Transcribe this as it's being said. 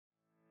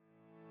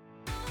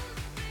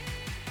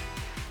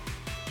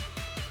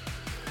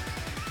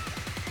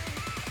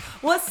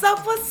What's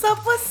up, what's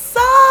up, what's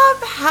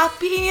up?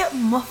 Happy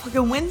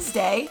motherfucking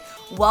Wednesday.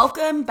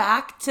 Welcome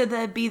back to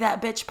the Be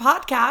That Bitch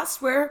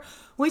podcast where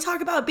we talk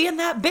about being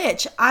that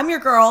bitch. I'm your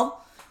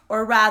girl,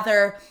 or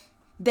rather,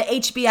 the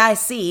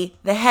HBIC,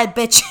 the head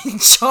bitch in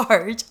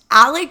charge,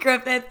 Allie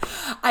Griffith.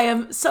 I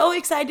am so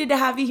excited to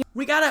have you here.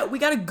 We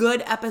got a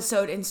good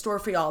episode in store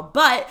for y'all.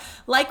 But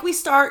like we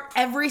start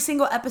every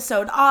single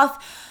episode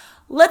off,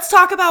 let's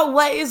talk about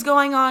what is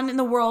going on in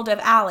the world of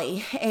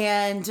Allie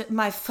and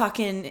my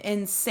fucking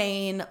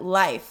insane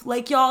life.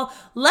 Like, y'all,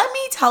 let me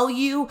tell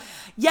you,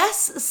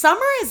 yes,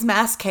 summer is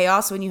mass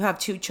chaos when you have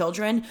two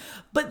children,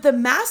 but the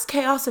mass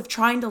chaos of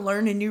trying to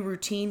learn a new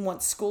routine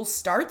once school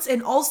starts,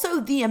 and also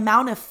the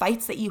amount of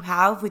fights that you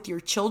have with your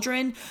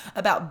children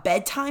about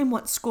bedtime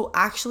once school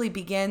actually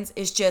begins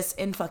is just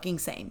fucking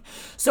insane.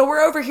 So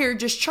we're over here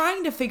just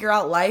trying to figure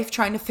out life,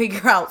 trying to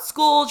figure out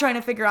school, trying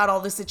to figure out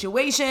all the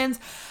situations.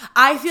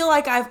 I feel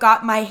like I've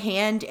got my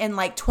hand in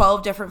like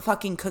 12 different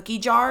fucking cookie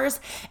jars,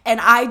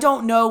 and I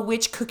don't know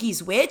which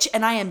cookie's which,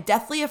 and I am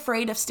deathly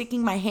afraid of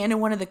sticking my hand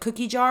in one of the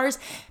cookie jars,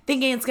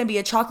 thinking it's gonna be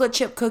a chocolate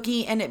chip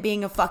cookie and it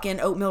being a fucking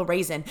oatmeal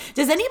raisin.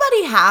 Does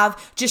anybody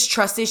have just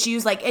trust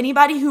issues? Like,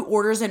 anybody who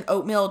orders an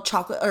oatmeal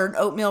chocolate or an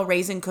oatmeal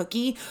raisin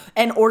cookie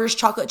and orders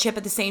chocolate chip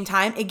at the same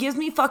time, it gives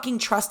me fucking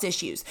trust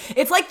issues.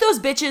 It's like those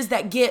bitches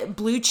that get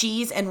blue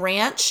cheese and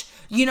ranch.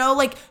 You know,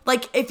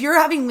 like if you're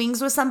having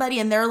wings with somebody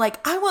and they're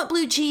like, I want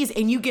blue cheese,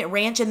 and you get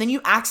ranch and then you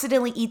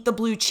accidentally eat the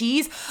blue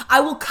cheese, I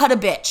will cut a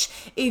bitch.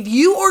 If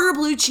you order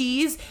blue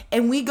cheese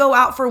and we go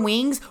out for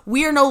wings,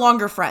 we are no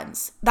longer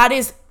friends. That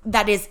is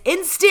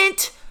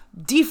instant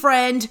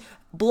defriend,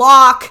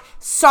 block,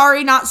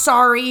 sorry, not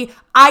sorry.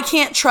 I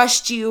can't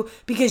trust you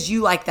because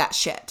you like that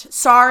shit.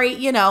 Sorry,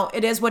 you know,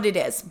 it is what it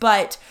is.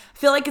 But I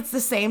feel like it's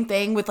the same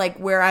thing with like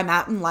where I'm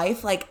at in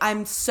life. Like,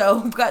 got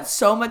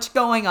so much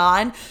going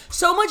on,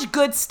 so much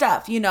good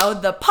stuff, you know,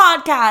 the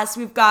podcast,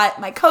 we've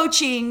got my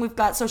coaching, we've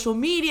got social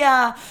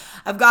media,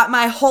 I've got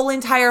my whole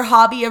entire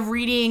hobby of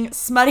reading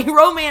smutty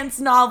romance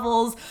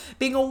novels,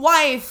 being a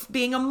wife,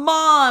 being a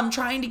mom,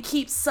 trying to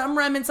keep some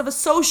remnants of a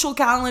social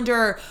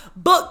calendar,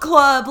 book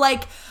club.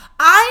 Like,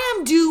 I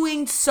am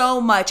doing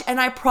so much,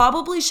 and I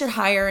probably should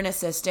hire an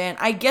assistant.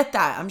 I get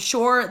that. I'm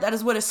sure that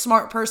is what a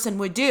smart person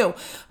would do,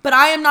 but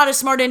I am not a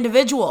smart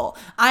individual.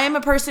 I am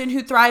a person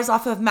who thrives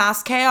off of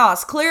mass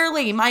chaos.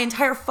 Clearly, my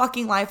entire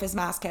fucking life is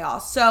mass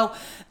chaos. So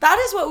that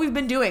is what we've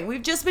been doing.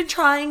 We've just been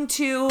trying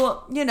to,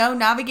 you know,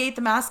 navigate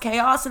the mass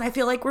chaos, and I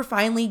feel like we're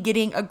finally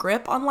getting a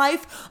grip on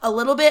life a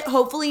little bit.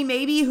 Hopefully,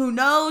 maybe, who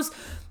knows?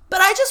 But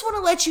I just want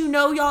to let you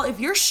know, y'all, if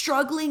you're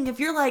struggling, if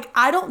you're like,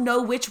 I don't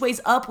know which way's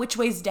up, which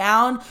way's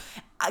down,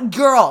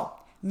 girl,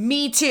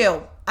 me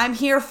too. I'm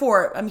here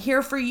for it. I'm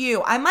here for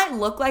you. I might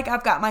look like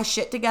I've got my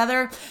shit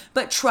together,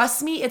 but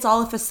trust me, it's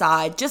all a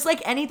facade. Just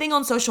like anything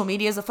on social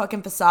media is a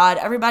fucking facade.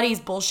 Everybody's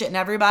bullshitting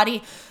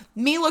everybody.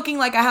 Me looking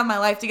like I have my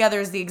life together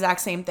is the exact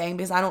same thing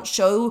because I don't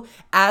show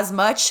as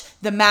much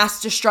the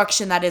mass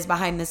destruction that is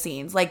behind the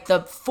scenes. Like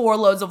the 4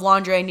 loads of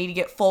laundry I need to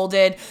get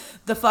folded,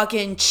 the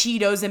fucking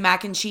Cheetos and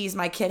mac and cheese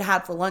my kid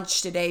had for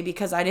lunch today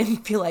because I didn't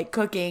feel like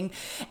cooking,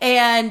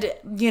 and,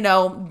 you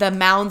know, the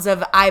mounds of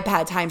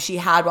iPad time she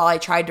had while I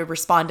tried to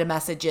respond to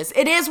messages.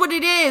 It is what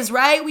it is,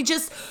 right?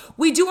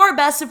 We do our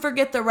best and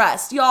forget the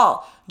rest.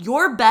 Y'all,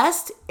 your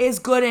best is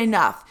good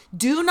enough.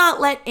 Do not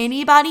let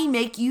anybody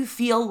make you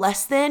feel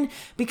less than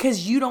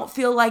because you don't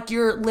feel like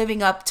you're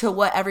living up to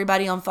what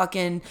everybody on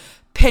fucking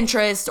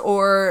Pinterest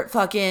or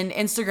fucking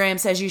Instagram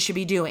says you should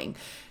be doing.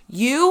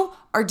 You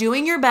are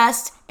doing your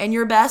best, and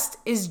your best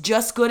is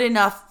just good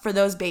enough for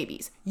those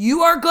babies. You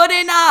are good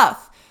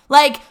enough.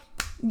 Like,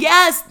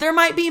 yes, there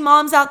might be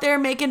moms out there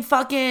making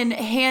fucking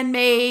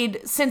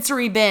handmade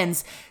sensory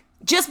bins.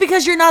 Just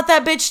because you're not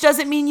that bitch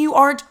doesn't mean you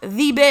aren't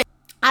the bitch.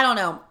 I don't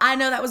know. I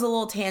know that was a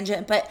little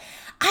tangent, but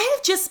I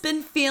have just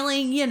been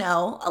feeling, you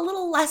know, a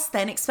little less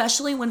than,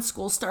 especially when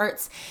school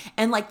starts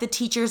and like the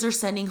teachers are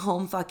sending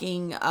home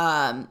fucking,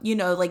 you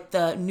know, like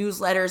the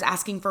newsletters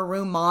asking for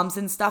room moms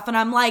and stuff. And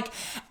I'm like,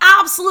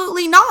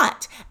 absolutely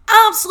not.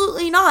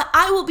 Absolutely not.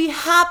 I will be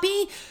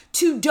happy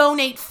to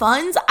donate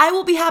funds. I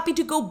will be happy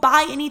to go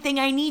buy anything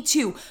I need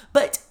to,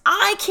 but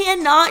I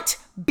cannot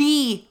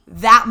be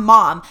that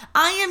mom.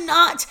 I am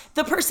not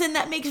the person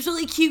that makes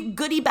really cute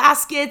goodie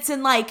baskets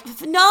and like,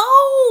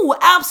 no,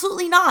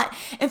 absolutely not.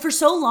 And for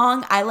so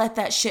long, I let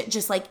that shit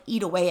just like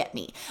eat away at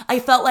me. I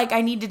felt like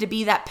I needed to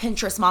be that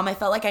Pinterest mom. I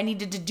felt like I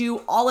needed to do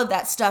all of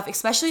that stuff,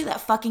 especially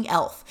that fucking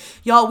elf.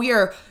 Y'all, we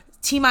are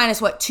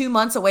T-minus 2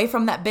 months away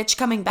from that bitch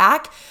coming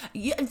back.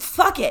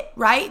 Fuck it,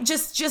 right?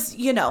 Just,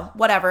 you know,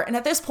 whatever. And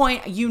at this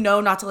point, you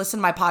know not to listen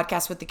to my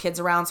podcast with the kids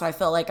around, so I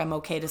feel like I'm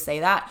okay to say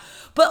that.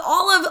 But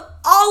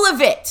all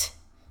of it,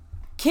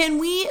 can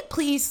we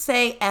please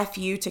say F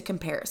you to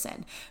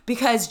comparison?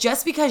 Because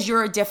just because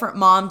you're a different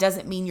mom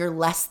doesn't mean you're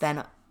less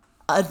than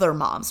other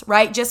moms,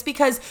 right? Just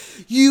because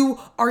you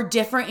are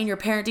different in your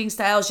parenting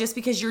styles, just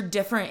because you're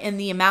different in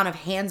the amount of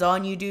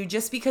hands-on you do,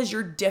 just because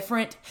you're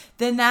different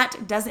than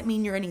that doesn't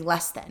mean you're any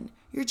less than.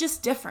 You're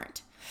just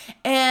different.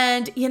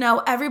 And, you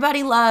know,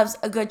 everybody loves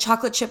a good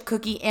chocolate chip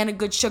cookie and a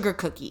good sugar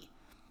cookie.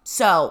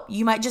 So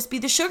you might just be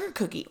the sugar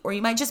cookie, or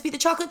you might just be the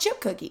chocolate chip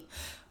cookie.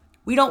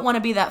 We don't want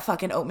to be that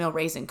fucking oatmeal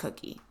raisin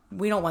cookie.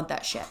 We don't want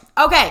that shit.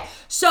 Okay,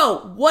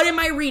 so what am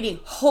I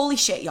reading? Holy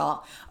shit,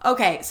 y'all.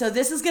 Okay, so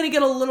this is going to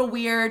get a little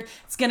weird.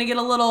 It's going to get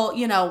a little,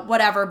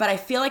 whatever, but I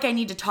feel like I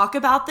need to talk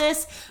about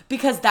this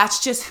because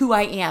that's just who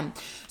I am.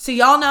 So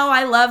y'all know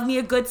I love me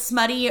a good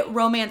smutty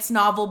romance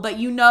novel, but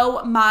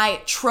my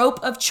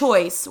trope of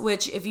choice,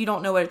 which if you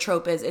don't know what a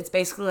trope is, it's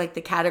basically like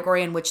the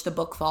category in which the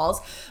book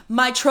falls.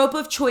 My trope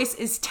of choice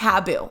is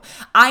taboo.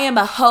 I am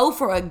a hoe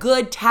for a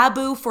good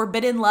taboo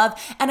forbidden love,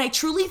 and I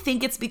truly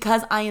think it's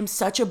because I am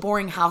such a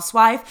boring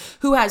housewife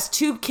who has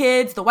 2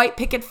 kids, the white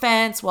picket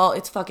fence, well,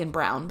 it's fucking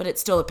brown, but it's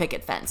still a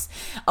picket fence,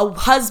 a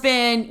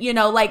husband,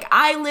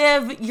 I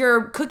live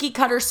your cookie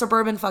cutter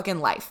suburban fucking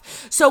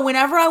life. So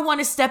whenever I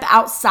want to step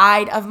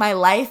outside of my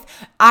life,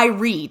 I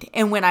read.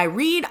 And when I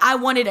read, I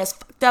want it as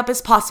fucked up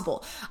as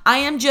possible. I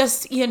am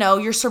just,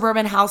 your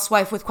suburban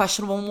housewife with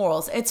questionable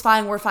morals. It's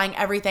fine. We're fine.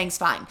 Everything's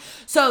fine.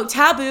 So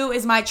taboo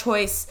is my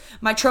choice,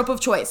 my trope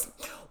of choice.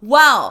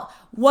 Well,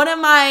 one of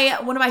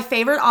my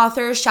favorite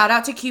authors, shout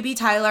out to QB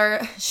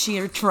Tyler. She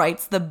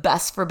writes the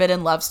best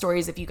forbidden love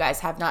stories. If you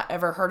guys have not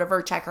ever heard of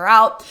her, check her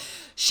out.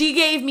 She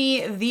gave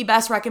me the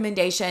best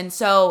recommendation.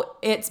 So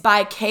it's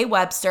by Kay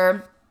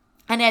Webster,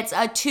 and it's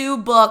a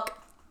 2-book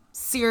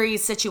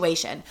series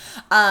situation.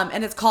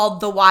 And it's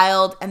called The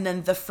Wild and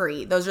then The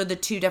Free. Those are the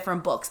 2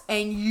 different books.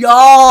 And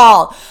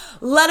y'all,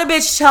 let a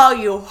bitch tell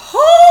you,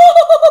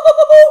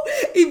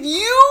 if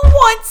you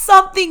want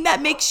something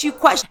that makes you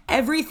question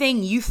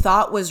everything you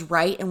thought was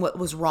right and what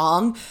was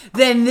wrong,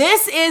 then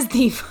this is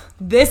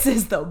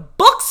the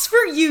books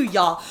for you,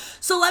 y'all.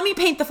 So let me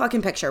paint the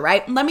fucking picture,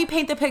 right? Let me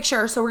paint the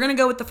picture. So we're going to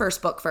go with the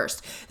first book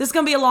first. This is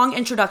going to be a long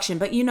introduction,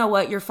 but you know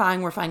what? You're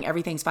fine. We're fine.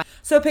 Everything's fine.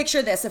 So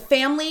picture this. A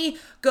family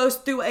goes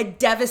through a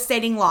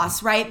devastating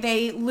loss, right?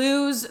 They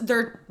lose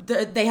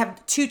they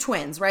have 2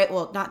 twins, right?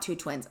 Well, not 2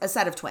 twins, a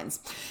set of twins.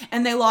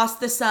 And they lost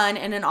the son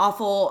in an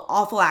awful,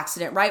 awful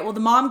accident, right? Well,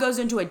 the mom goes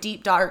into a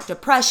deep, dark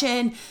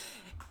depression.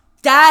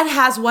 Dad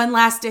has one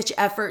last ditch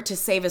effort to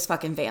save his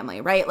fucking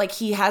family, right? Like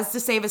he has to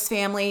save his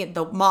family.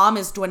 The mom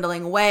is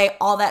dwindling away,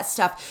 all that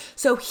stuff.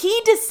 So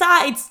he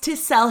decides to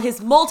sell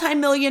his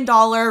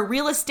multi-million-dollar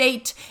real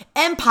estate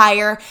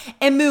empire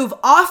and move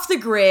off the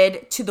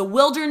grid to the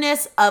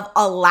wilderness of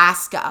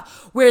Alaska,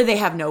 where they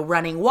have no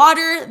running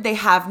water. They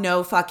have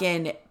no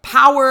fucking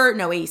power,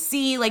 no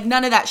AC, like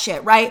none of that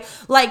shit, right?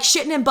 Like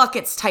shitting in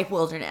buckets type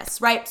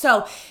wilderness, right?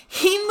 So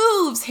he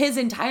moves his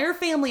entire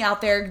family out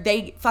there.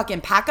 They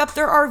fucking pack up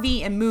their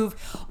RV and move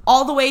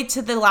all the way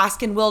to the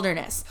Alaskan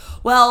wilderness.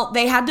 Well,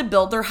 they had to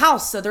build their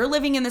house. So they're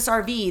living in this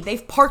RV.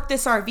 They've parked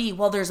this RV.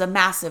 Well, there's a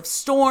massive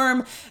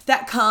storm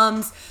that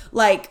comes,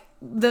 like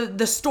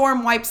the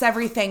storm wipes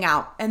everything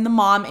out and the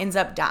mom ends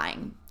up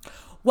dying.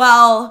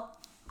 Well,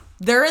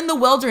 they're in the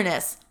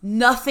wilderness,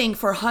 nothing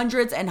for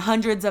hundreds and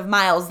hundreds of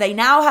miles. They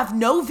now have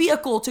no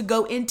vehicle to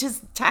go into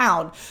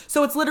town.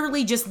 So it's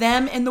literally just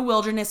them in the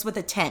wilderness with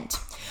a tent.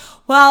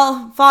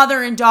 Well,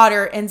 father and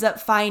daughter ends up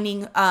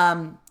finding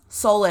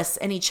solace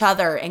in each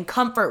other and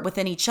comfort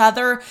within each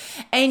other.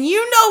 And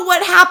you know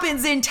what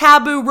happens in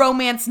taboo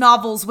romance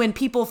novels when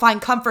people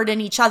find comfort in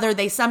each other.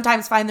 They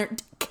sometimes find their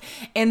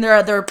in their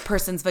other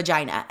person's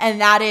vagina.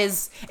 And that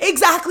is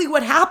exactly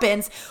what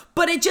happens,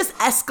 but it just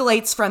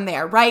escalates from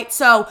there, right?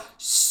 So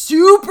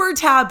super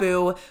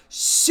taboo,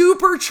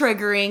 super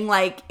triggering.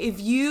 Like if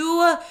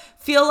you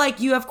feel like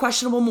you have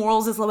questionable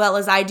morals as well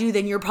as I do,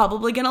 then you're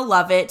probably going to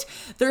love it.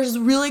 There's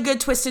really good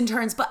twists and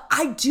turns, but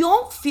I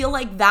don't feel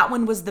like that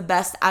one was the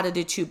best out of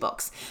the 2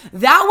 books.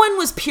 That one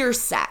was pure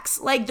sex.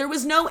 Like there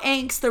was no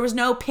angst. There was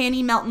no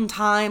panty melting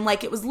time.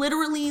 Like it was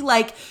literally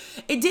like,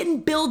 it didn't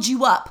build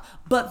you up.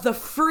 But The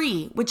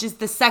Free, which is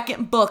the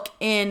second book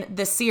in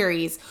the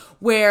series,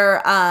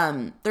 where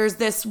there's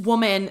this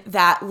woman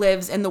that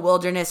lives in the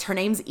wilderness. Her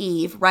name's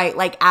Eve, right?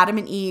 Like Adam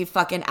and Eve,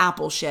 fucking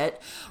apple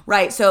shit,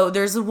 right? So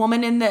there's a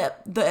woman in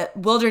the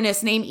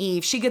wilderness named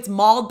Eve. She gets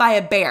mauled by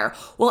a bear.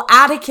 Well,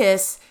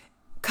 Atticus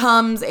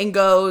comes and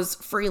goes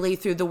freely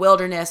through the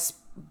wilderness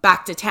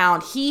back to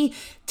town. He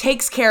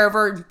takes care of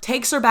her,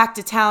 takes her back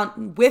to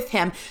town with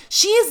him.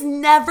 She has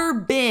never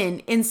been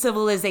in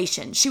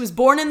civilization. She was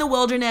born in the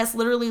wilderness,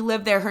 literally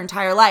lived there her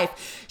entire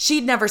life.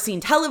 She'd never seen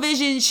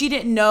television. She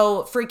didn't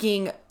know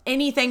freaking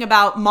anything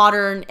about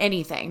modern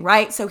anything,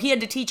 right? So he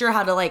had to teach her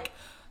how to like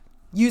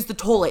use the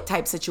toilet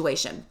type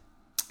situation.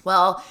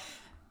 Well,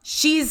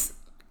 she's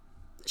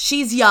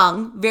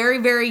young, very,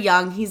 very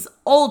young. He's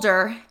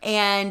older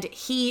and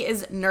he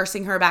is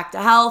nursing her back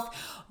to health.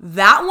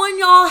 That one,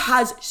 y'all,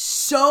 has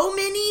so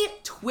many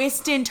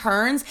twists and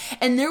turns.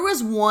 And there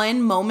was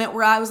one moment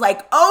where I was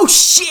like, oh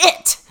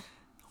shit.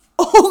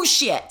 Oh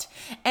shit.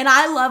 And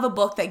I love a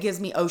book that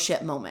gives me oh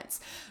shit moments.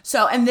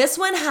 So, and this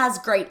one has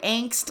great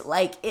angst.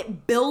 Like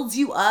it builds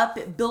you up.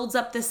 It builds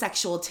up the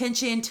sexual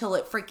tension till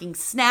it freaking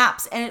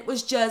snaps. And it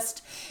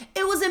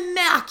was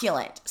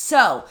immaculate.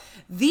 So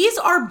these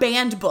are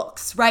banned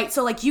books, right?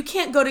 So like you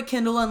can't go to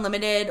Kindle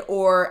Unlimited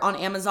or on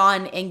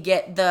Amazon and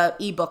get the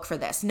ebook for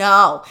this.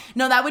 No,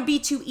 that would be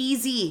too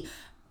easy.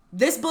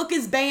 this book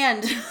is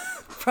banned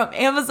from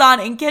Amazon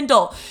and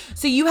Kindle.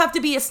 So you have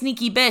to be a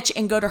sneaky bitch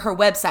and go to her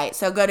website.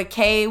 So go to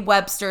Kay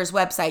Webster's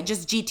website,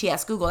 just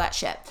GTS, Google that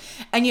shit.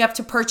 And you have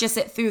to purchase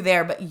it through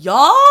there. But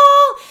y'all,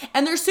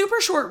 and they're super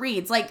short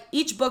reads. Like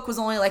each book was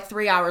only like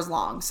 3 hours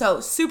long.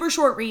 So super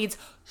short reads,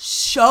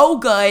 so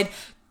good.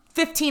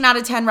 15 out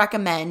of 10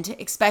 recommend,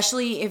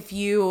 especially if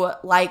you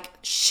like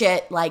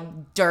shit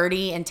like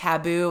dirty and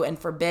taboo and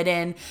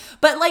forbidden.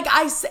 But like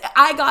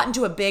I got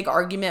into a big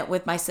argument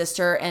with my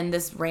sister and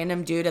this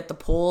random dude at the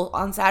pool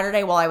on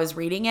Saturday while I was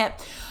reading it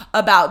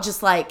about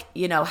just like,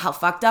 you know, how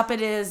fucked up it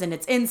is and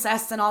it's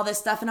incest and all this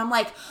stuff. And I'm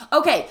like,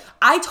 okay,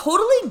 I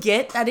totally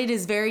get that it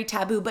is very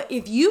taboo, but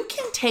if you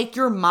can take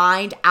your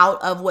mind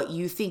out of what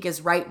you think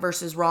is right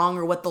versus wrong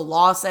or what the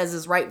law says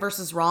is right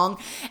versus wrong,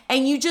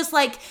 and you just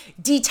like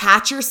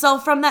detach yourself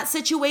from that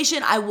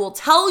situation, I will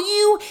tell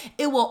you,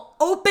 it will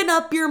open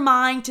up your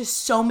mind to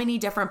so many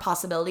different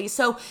possibilities.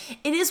 So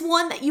it is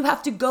one that you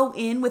have to go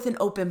in with an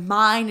open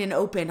mind and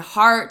open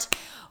heart.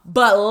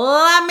 But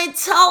let me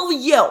tell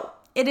you,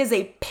 it is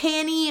a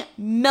panty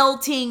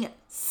melting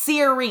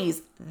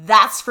series.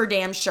 That's for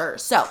damn sure.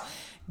 So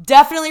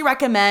definitely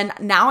recommend.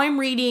 Now I'm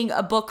reading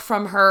a book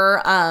from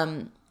her,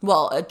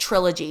 a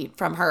trilogy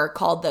from her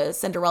called the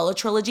Cinderella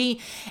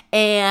trilogy.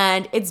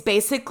 And it's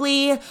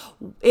basically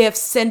if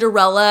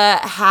Cinderella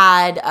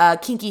had a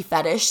kinky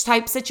fetish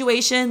type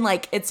situation,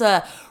 like it's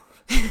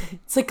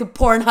like a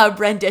Pornhub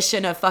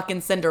rendition of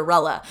fucking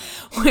Cinderella,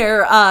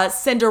 where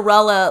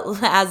Cinderella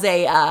has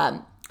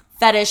a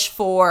fetish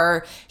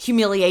for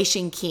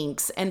humiliation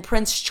kinks and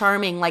Prince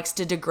Charming likes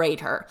to degrade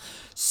her.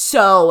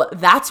 So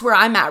that's where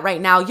I'm at right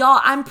now.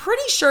 Y'all, I'm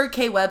pretty sure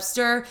Kay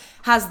Webster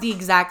has the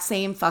exact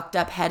same fucked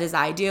up head as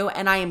I do,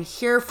 and I am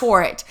here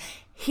for it.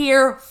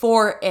 Here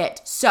for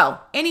it. So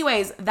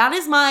anyways, that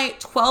is my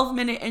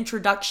 12-minute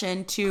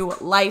introduction to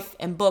life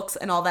and books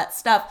and all that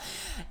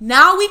stuff.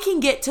 Now we can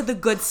get to the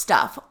good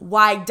stuff.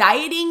 Why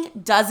dieting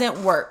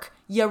doesn't work.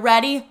 You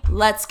ready?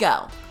 Let's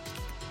go.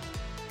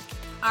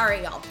 All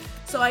right, y'all.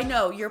 So I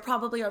know you're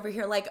probably over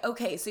here like,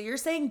 okay, so you're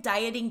saying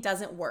dieting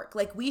doesn't work.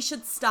 Like we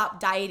should stop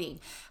dieting.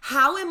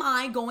 How am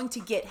I going to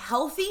get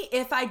healthy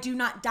if I do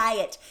not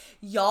diet?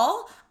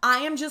 Y'all, I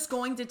am just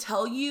going to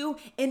tell you,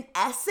 in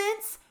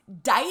essence,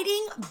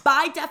 dieting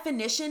by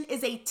definition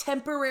is a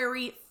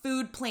temporary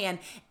food plan.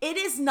 It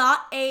is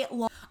not a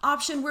long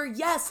option where,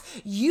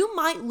 yes, you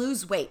might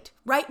lose weight,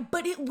 right?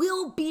 But it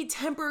will be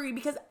temporary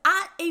because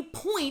at a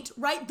point,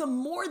 right, the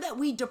more that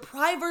we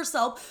deprive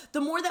ourselves,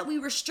 the more that we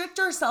restrict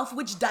ourselves,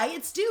 which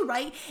diets do,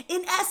 right?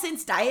 In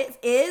essence, diet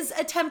is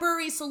a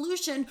temporary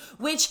solution,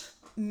 which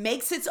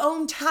makes its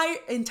own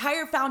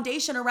entire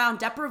foundation around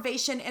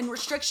deprivation and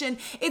restriction.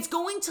 It's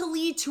going to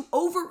lead to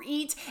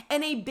overeat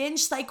and a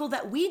binge cycle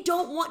that we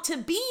don't want to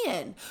be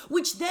in,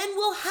 which then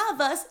will have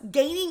us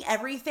gaining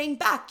everything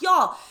back.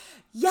 Y'all,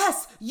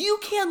 yes, you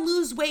can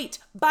lose weight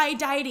by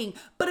dieting,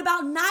 but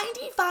about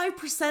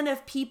 95%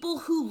 of people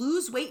who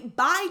lose weight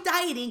by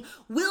dieting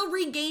will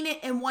regain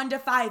it in 1 to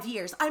 5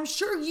 years. I'm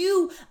sure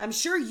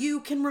you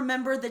can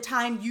remember the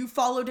time you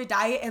followed a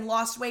diet and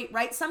lost weight,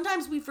 right?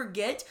 Sometimes we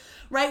forget,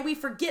 right? We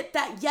forget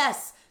that,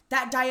 yes,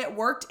 that diet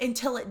worked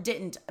until it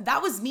didn't.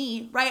 That was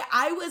me, right?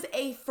 I was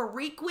a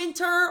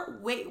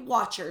frequenter Weight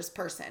Watchers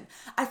person.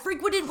 I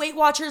frequented Weight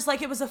Watchers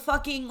like it was a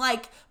fucking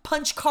like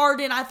punch card,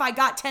 and if I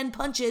got 10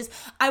 punches,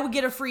 I would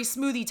get a free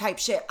smoothie type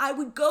shit. I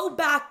would go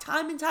back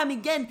time and time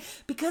again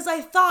because I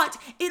thought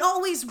it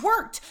always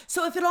worked.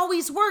 So if it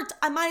always worked,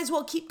 I might as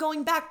well keep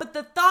going back. But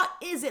the thought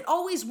is it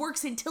always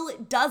works until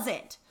it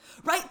doesn't.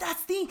 Right?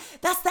 That's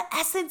the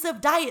essence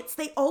of diets.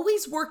 They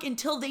always work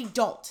until they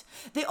don't.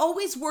 They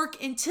always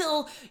work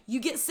until you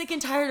get sick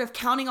and tired of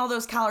counting all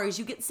those calories.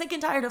 You get sick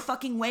and tired of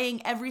fucking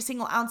weighing every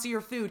single ounce of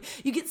your food.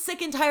 You get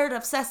sick and tired of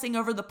obsessing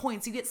over the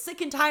points. You get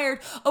sick and tired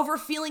over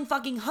feeling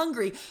fucking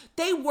hungry.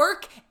 They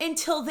work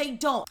until they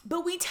don't.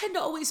 But we tend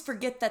to always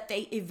forget that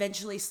they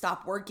eventually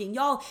stop working.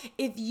 Y'all,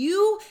 if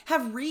you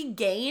have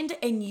regained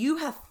and you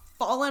have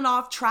fallen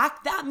off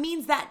track, that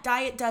means that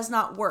diet does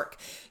not work.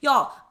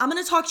 Y'all, I'm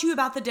going to talk to you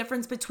about the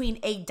difference between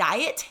a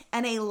diet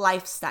and a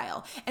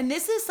lifestyle. And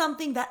this is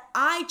something that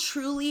I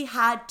truly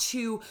had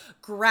to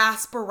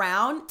grasp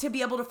around to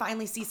be able to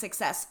finally see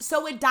success.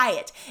 So a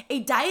diet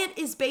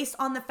is based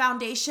on the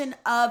foundation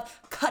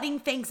of cutting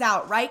things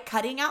out, right?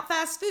 Cutting out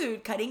fast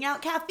food, cutting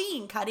out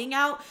caffeine, cutting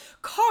out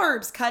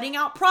carbs, cutting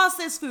out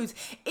processed foods.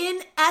 In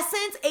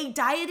essence, a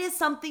diet is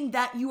something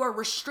that you are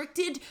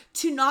restricted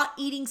to not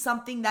eating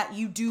something that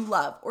you do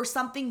love or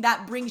something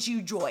that brings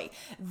you joy.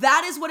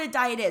 That is what a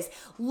diet is.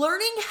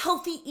 Learning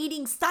healthy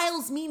eating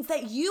styles means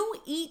that you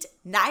eat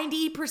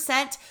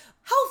 90%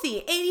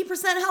 healthy,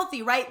 80%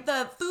 healthy, right?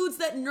 The foods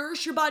that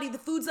nourish your body, the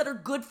foods that are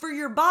good for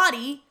your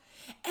body,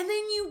 And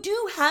then you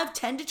do have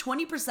 10 to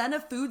 20%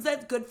 of foods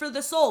that's good for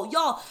the soul.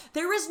 Y'all,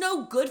 there is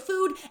no good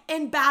food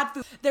and bad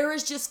food. There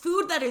is just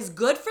food that is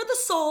good for the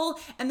soul,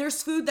 and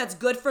there's food that's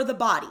good for the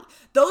body.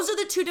 Those are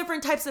the two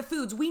different types of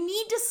foods. We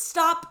need to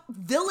stop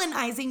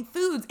villainizing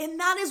foods, and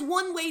that is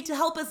one way to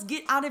help us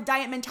get out of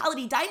diet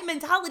mentality. Diet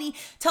mentality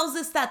tells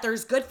us that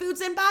there's good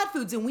foods and bad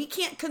foods, and we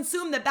can't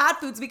consume the bad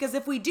foods because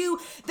if we do,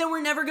 then we're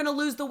never gonna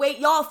lose the weight.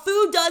 Y'all,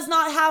 food does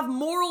not have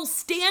moral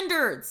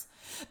standards.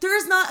 There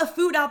is not a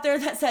food out there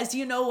that says,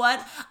 you know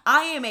what?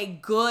 I am a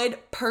good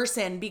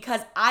person because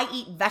I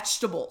eat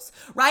vegetables,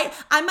 right?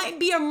 I might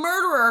be a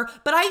murderer,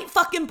 but I eat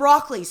fucking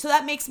broccoli, so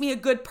that makes me a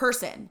good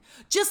person.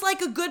 Just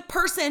like a good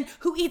person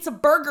who eats a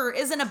burger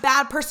isn't a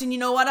bad person. You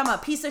know what? I'm a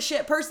piece of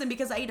shit person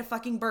because I eat a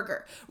fucking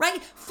burger,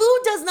 right? Food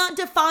does not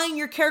define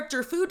your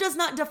character. Food does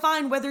not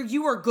define whether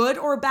you are good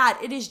or bad.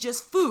 It is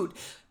just food.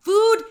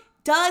 Food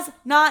does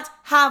not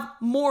have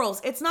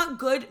morals. It's not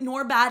good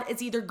nor bad.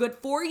 It's either good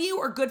for you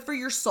or good for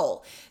your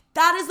soul.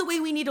 That is the way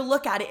we need to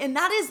look at it. And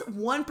that is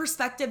one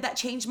perspective that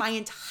changed my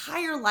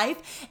entire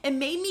life and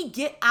made me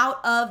get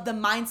out of the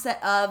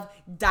mindset of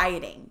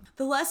dieting.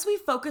 The less we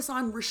focus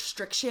on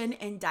restriction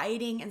and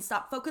dieting and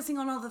stop focusing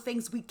on all the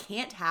things we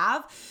can't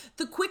have,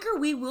 the quicker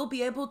we will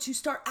be able to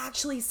start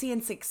actually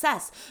seeing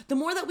success. The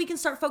more that we can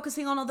start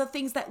focusing on all the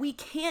things that we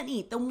can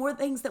eat, the more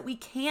things that we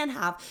can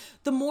have,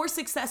 the more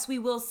success we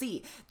will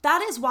see.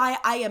 That is why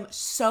I am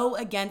so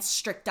against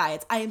strict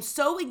diets. I am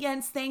so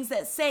against things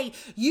that say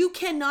you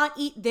cannot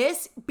eat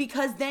this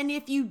because then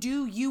if you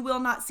do, you will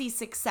not see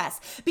success.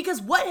 Because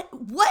what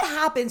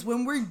happens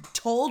when we're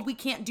told we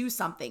can't do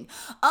something?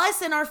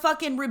 Us and our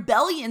fucking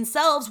rebellion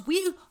selves,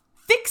 we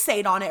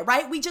fixate on it,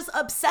 right? We just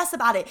obsess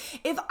about it.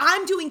 If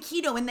I'm doing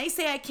keto and they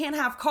say I can't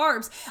have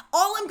carbs,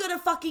 all I'm gonna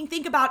fucking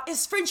think about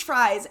is french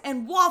fries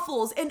and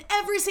waffles and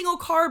every single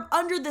carb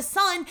under the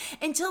sun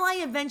until I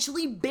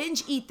eventually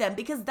binge eat them,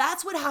 because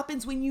that's what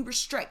happens when you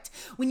restrict.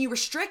 When you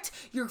restrict,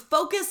 your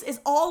focus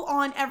is all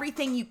on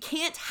everything you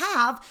can't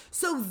have.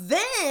 So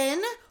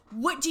then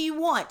what do you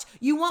want?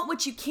 You want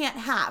what you can't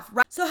have,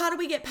 right? So how do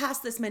we get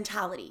past this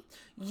mentality?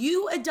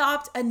 You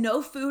adopt a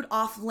no food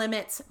off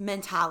limits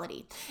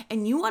mentality.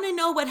 And you want to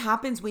know what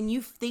happens when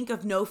you think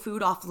of no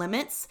food off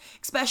limits,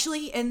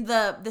 especially in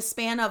the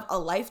span of a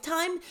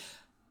lifetime?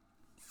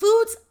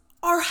 Foods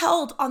are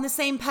held on the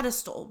same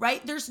pedestal,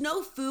 right? There's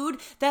no food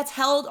that's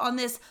held on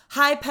this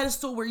high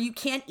pedestal where you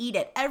can't eat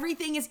it.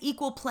 Everything is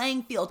equal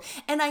playing field.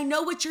 And I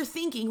know what you're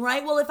thinking,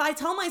 right? Well, if I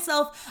tell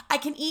myself I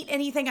can eat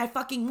anything I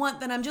fucking want,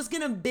 then I'm just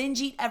gonna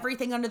binge eat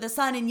everything under the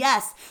sun. And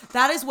yes,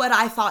 that is what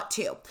I thought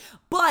too.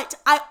 But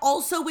I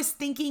also was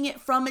thinking it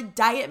from a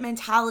diet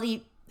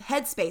mentality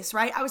headspace,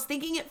 right? I was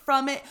thinking it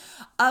from it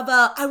of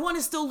I want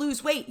to still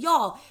lose weight.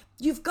 Y'all,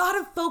 you've got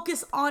to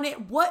focus on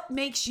it. What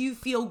makes you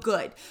feel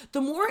good?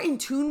 The more in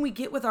tune we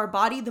get with our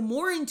body, the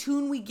more in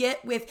tune we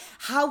get with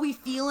how we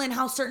feel and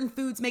how certain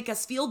foods make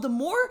us feel, the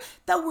more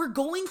that we're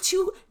going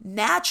to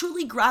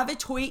naturally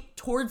gravitate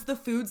towards the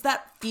foods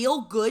that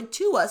feel good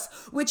to us,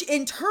 which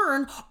in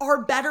turn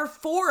are better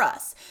for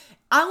us.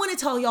 I want to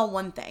tell y'all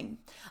one thing.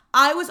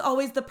 I was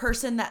always the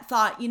person that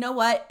thought, you know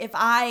what, if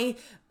I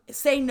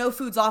say no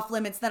food's off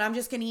limits, then I'm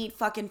just gonna eat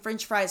fucking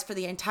french fries for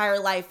the entire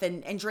life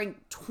and drink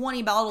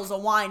 20 bottles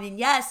of wine. And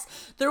yes,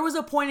 there was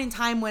a point in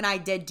time when I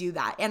did do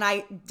that and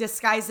I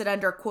disguised it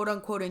under quote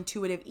unquote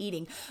intuitive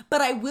eating. But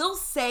I will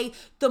say,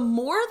 the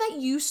more that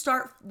you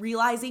start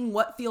realizing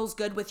what feels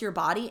good with your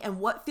body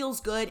and what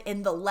feels good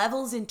and the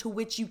levels into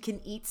which you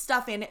can eat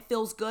stuff and it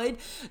feels good,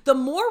 the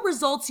more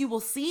results you will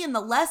see and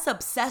the less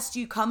obsessed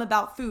you come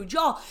about food.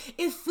 Y'all,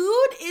 if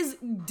food is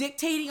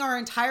dictating our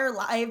entire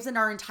lives and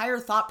our entire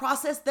thought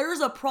process,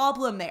 there's a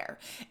problem there.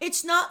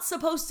 It's not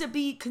supposed to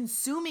be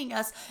consuming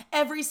us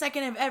every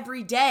second of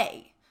every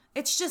day.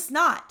 It's just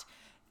not.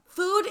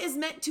 Food is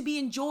meant to be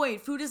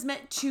enjoyed. Food is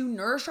meant to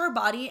nourish our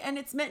body, and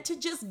it's meant to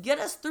just get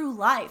us through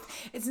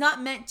life. It's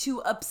not meant to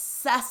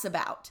obsess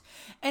about.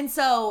 And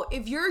so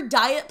if your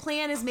diet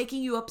plan is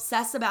making you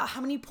obsess about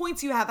how many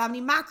points you have, how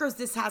many macros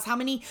this has, how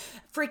many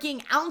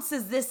freaking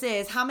ounces this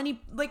is, how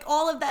many, like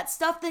all of that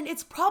stuff, then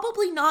it's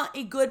probably not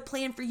a good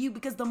plan for you,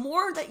 because the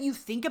more that you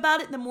think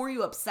about it, the more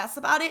you obsess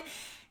about it,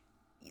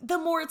 the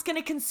more it's going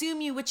to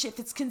consume you, which if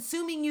it's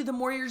consuming you, the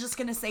more you're just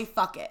going to say,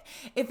 fuck it.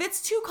 If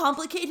it's too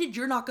complicated,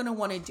 you're not going to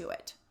want to do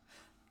it.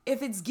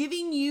 If it's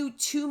giving you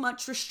too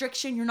much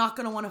restriction, you're not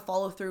going to want to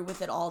follow through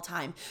with it all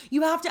time.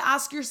 You have to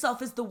ask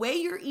yourself, is the way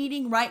you're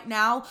eating right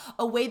now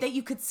a way that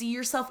you could see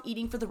yourself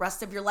eating for the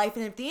rest of your life?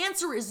 And if the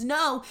answer is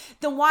no,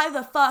 then why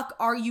the fuck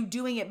are you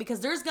doing it? Because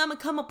there's going to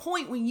come a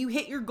point when you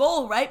hit your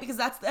goal, right? Because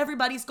that's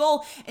everybody's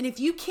goal. And if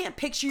you can't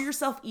picture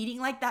yourself eating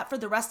like that for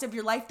the rest of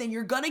your life, then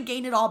you're going to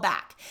gain it all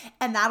back.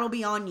 And that'll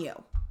be on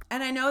you.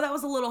 And I know that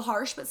was a little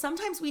harsh, but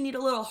sometimes we need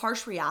a little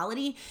harsh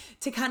reality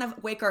to kind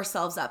of wake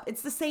ourselves up.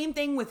 It's the same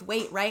thing with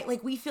weight, right?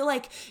 Like we feel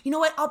like, you know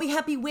what, I'll be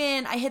happy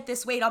when I hit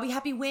this weight. I'll be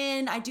happy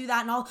when I do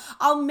that. And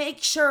I'll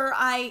make sure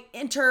I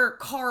enter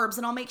carbs,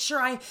 and I'll make sure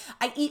I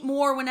eat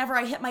more whenever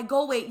I hit my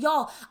goal weight.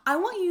 Y'all, I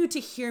want you to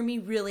hear me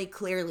really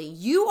clearly.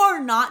 You are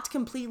not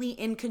completely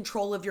in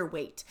control of your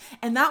weight.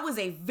 And that was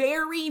a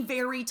very,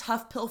 very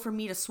tough pill for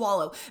me to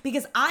swallow,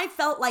 because I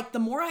felt like the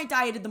more I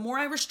dieted, the more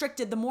I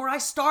restricted, the more I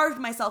starved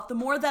myself, the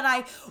more that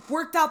I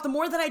worked out, the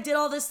more that I did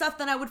all this stuff,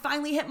 then I would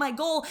finally hit my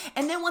goal.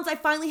 And then once I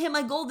finally hit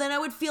my goal, then I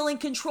would feel in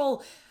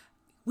control.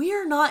 We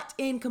are not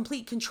in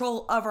complete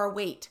control of our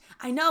weight.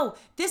 I know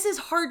this is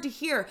hard to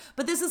hear,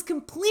 but this is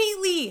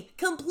completely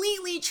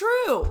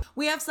true.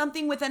 We have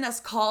something within us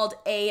called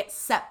a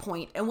set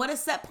point. And what a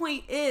set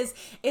point is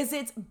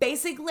it's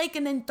basically like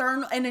an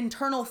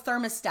internal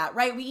thermostat,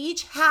 right? We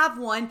each have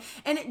one,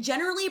 and it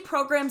generally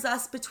programs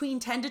us between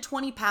 10 to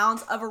 20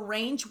 pounds of a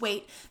range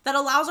weight that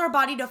allows our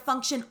body to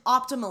function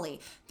optimally.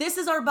 This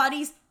is our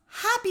body's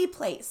happy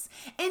place.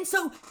 And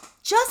so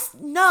just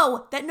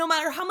know that no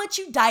matter how much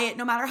you diet,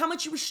 no matter how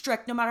much you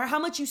restrict, no matter how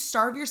much you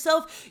starve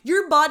yourself,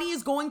 your body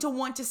is going to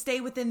want to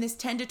stay within this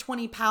 10 to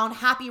 20 pound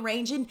happy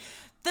range. And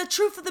the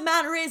truth of the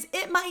matter is,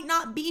 it might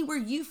not be where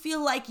you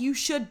feel like you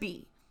should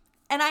be.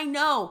 And I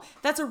know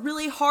that's a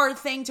really hard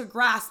thing to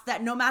grasp,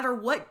 that no matter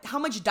how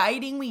much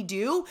dieting we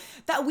do,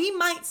 that we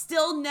might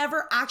still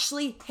never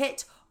actually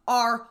hit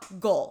our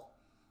goal,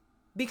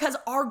 because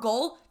our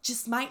goal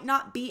just might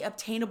not be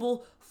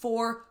obtainable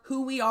for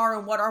who we are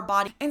and what our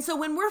body. And so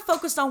when we're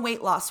focused on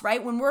weight loss,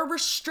 right? When we're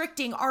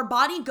restricting, our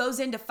body goes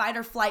into fight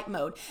or flight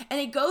mode, and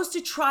it goes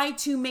to try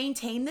to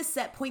maintain the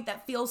set point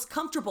that feels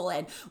comfortable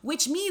in,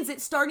 which means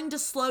it's starting to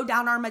slow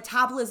down our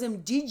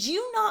metabolism. Did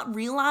you not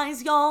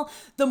realize, y'all,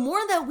 the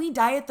more that we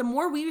diet, the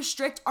more we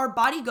restrict, our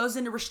body goes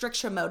into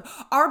restriction mode.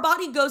 Our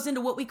body goes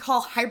into what we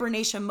call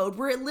hibernation mode,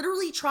 where it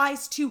literally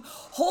tries to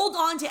hold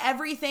on to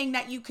everything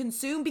that you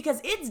consume,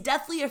 because it's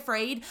deathly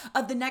afraid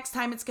of the next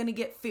time it's going to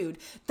get food.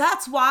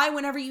 That's why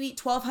whenever you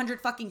eat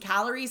 1,200 fucking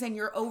calories and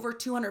you're over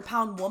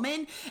 200-pound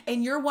woman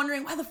and you're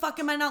wondering, why the fuck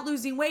am I not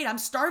losing weight? I'm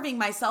starving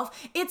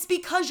myself. It's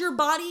because your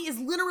body is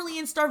literally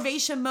in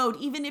starvation mode,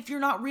 even if you're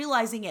not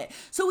realizing it.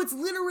 So it's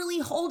literally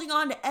holding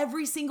on to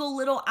every single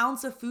little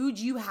ounce of food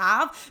you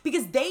have,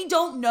 because they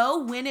don't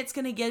know when it's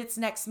going to get its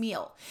next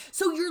meal.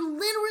 So you're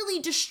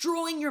literally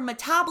destroying your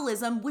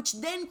metabolism, which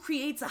then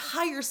creates a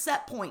higher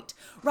set point,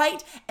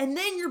 right? And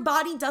then your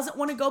body doesn't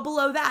want to go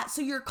below that.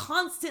 So you're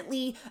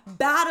constantly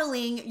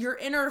battling your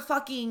inner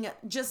fucking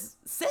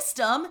just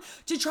system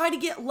to try to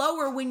get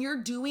lower, when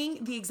you're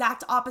doing the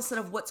exact opposite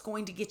of what's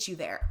going to get you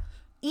there.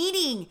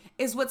 Eating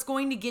is what's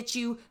going to get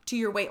you to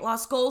your weight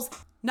loss goals,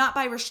 not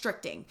by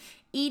restricting.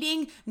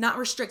 Eating, not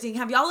restricting.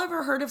 Have y'all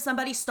ever heard of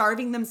somebody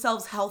starving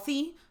themselves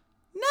healthy?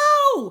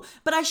 No,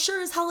 but I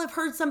sure as hell have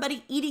heard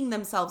somebody eating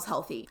themselves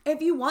healthy.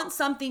 If you want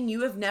something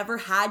you have never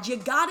had, you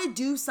gotta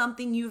do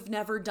something you've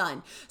never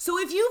done. So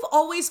if you've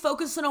always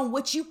focused on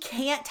what you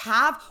can't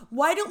have,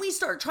 why don't we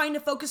start trying to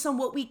focus on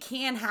what we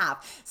can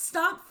have?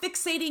 Stop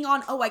fixating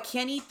on, oh, I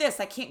can't eat this,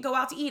 I can't go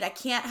out to eat, I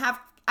can't have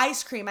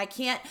ice cream, I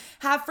can't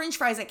have french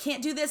fries, I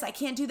can't do this, I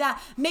can't do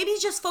that. Maybe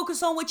just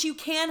focus on what you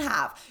can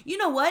have. You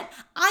know what?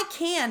 I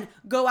can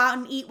go out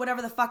and eat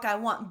whatever the fuck I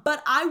want,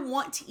 but I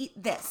want to eat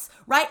this,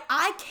 right?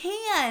 I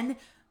can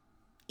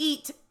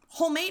eat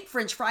homemade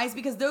french fries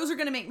because those are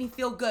going to make me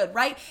feel good,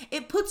 right?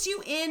 It puts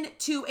you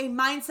into a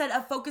mindset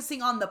of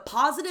focusing on the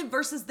positive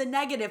versus the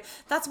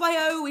negative. That's why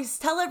I always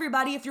tell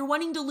everybody, if you're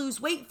wanting to lose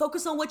weight,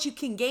 focus on what you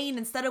can gain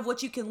instead of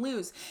what you can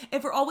lose.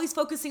 If we're always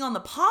focusing on the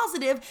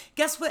positive,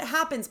 guess what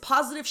happens?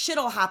 Positive shit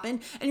will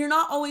happen, and you're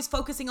not always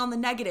focusing on the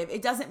negative.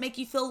 It doesn't make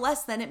you feel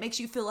less than, it makes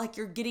you feel like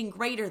you're getting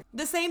greater.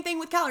 The same thing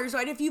with calories,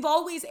 right? If you've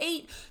always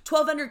ate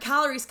 1,200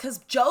 calories because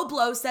Joe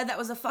Blow said that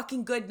was a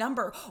fucking good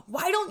number,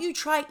 why don't you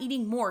try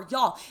eating more?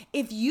 Y'all,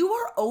 if you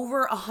are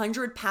over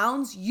 100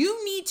 pounds,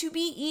 you need to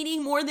be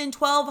eating more than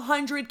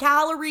 1,200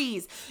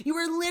 calories. You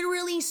are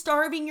literally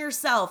starving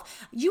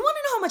yourself. You want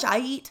to know how much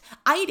I eat?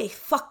 I eat a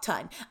fuck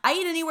ton. I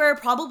eat anywhere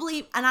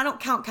probably, and I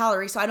don't count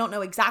calories, so I don't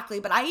know exactly,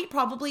 but I eat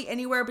probably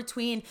anywhere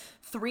between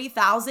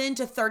 3,000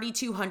 to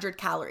 3,200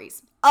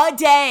 calories a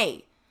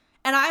day.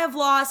 And I have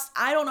lost,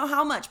 I don't know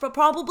how much, but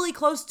probably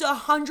close to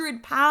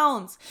 100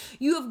 pounds.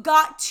 You have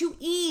got to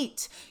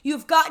eat.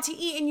 You've got to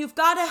eat, and you've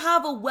got to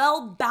have a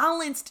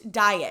well-balanced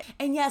diet.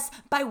 And yes,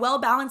 by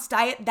well-balanced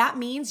diet, that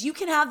means you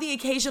can have the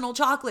occasional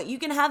chocolate. You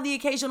can have the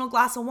occasional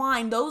glass of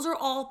wine. Those are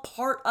all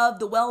part of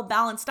the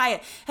well-balanced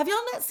diet. Have y'all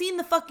not seen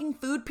the fucking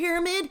food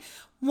pyramid?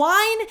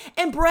 Wine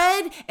and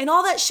bread and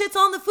all that shit's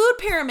on the food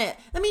pyramid.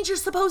 That means you're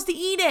supposed to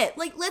eat it.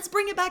 Like, let's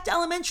bring it back to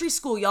elementary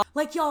school, y'all.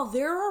 Like, y'all,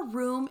 there are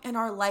room in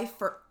our life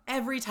for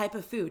every type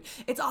of food.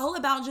 It's all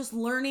about just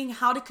learning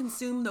how to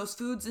consume those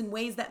foods in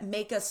ways that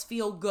make us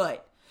feel good,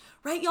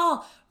 right,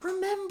 y'all?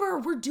 Remember,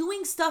 we're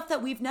doing stuff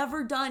that we've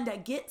never done to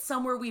get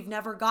somewhere we've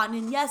never gotten.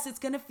 And yes, it's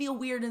going to feel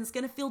weird and it's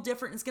going to feel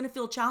different. And it's going to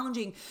feel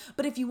challenging.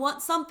 But if you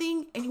want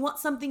something and you want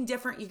something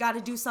different, you got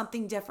to do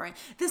something different.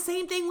 The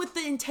same thing with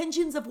the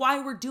intentions of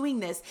why we're doing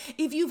this.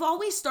 If you've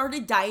always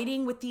started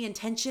dieting with the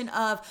intention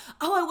of,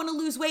 oh, I want to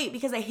lose weight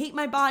because I hate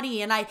my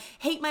body and I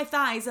hate my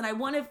thighs and I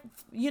want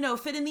to,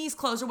 fit in these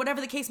clothes or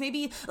whatever the case may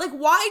be, like,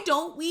 why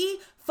don't we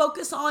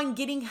focus on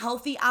getting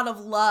healthy out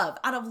of love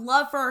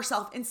for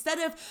ourselves, instead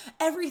of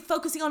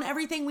focusing on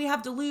everything we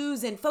have to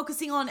lose and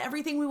focusing on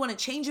everything we want to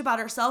change about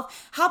ourselves?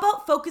 How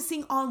about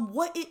focusing on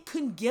what it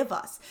can give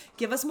us?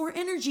 Give us more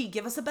energy,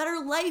 give us a better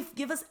life,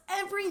 give us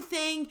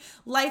everything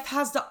life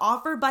has to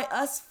offer by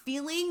us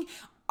feeling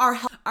our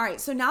health. All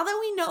right, so now that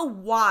we know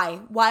why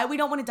we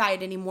don't want to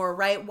diet anymore,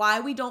 right? Why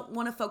we don't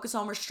want to focus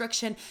on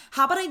restriction,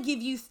 how about I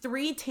give you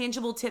 3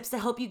 tangible tips to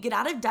help you get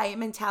out of diet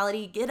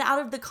mentality, get out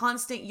of the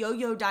constant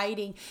yo-yo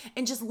dieting,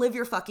 and just live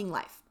your fucking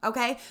life,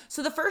 okay?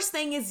 So the first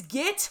thing is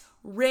get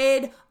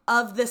rid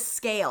of the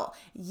scale.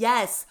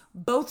 Yes,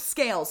 both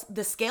scales,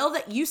 the scale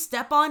that you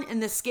step on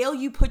and the scale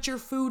you put your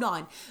food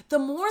on. The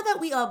more that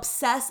we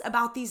obsess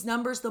about these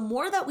numbers, the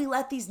more that we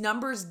let these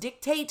numbers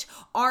dictate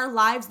our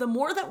lives, the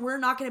more that we're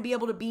not going to be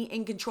able to be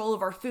in control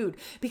of our food.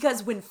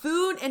 Because when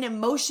food and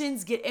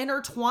emotions get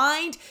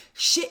intertwined,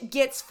 shit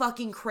gets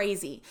fucking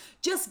crazy.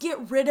 Just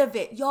get rid of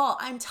it. Y'all,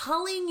 I'm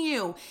telling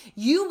you,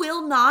 you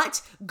will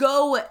not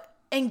go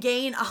and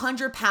gain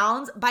 100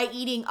 pounds by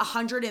eating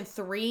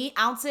 103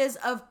 ounces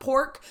of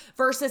pork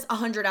versus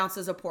 100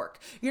 ounces of pork.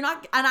 You're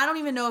not, and I don't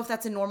even know if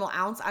that's a normal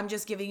ounce. I'm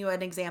just giving you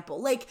an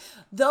example. Like,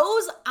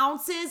 those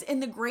ounces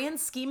in the grand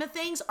scheme of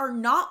things are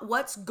not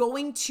what's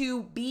going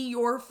to be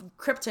your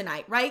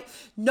kryptonite, right?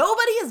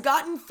 Nobody has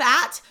gotten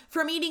fat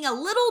from eating a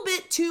little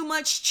bit too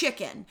much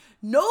chicken.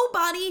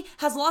 Nobody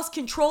has lost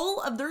control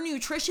of their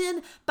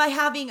nutrition by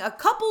having a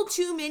couple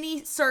too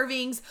many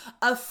servings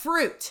of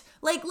fruit.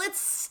 Like, let's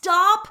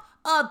stop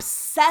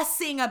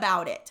obsessing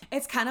about it.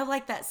 It's kind of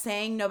like that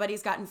saying,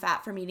 nobody's gotten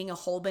fat from eating a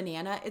whole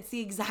banana. It's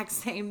the exact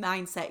same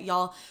mindset,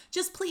 y'all.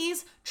 Just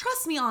please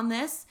trust me on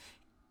this.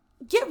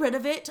 Get rid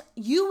of it.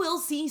 You will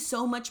see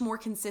so much more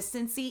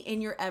consistency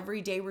in your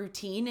everyday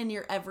routine and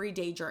your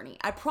everyday journey.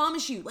 I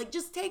promise you, like,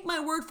 just take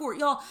my word for it,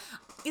 y'all.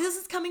 This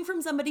is coming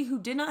from somebody who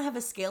did not have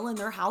a scale in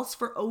their house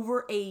for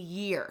over a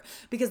year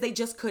because they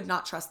just could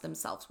not trust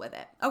themselves with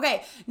it.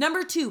 Okay,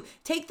 number 2,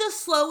 take the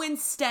slow and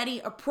steady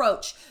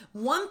approach.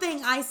 One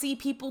thing I see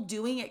people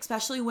doing,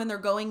 especially when they're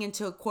going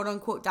into a quote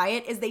unquote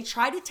diet, is they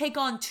try to take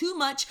on too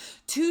much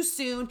too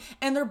soon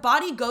and their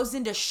body goes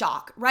into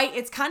shock, right?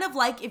 It's kind of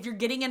like if you're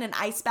getting in an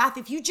ice bath.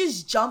 If you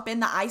just jump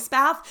in the ice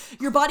bath,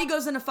 your body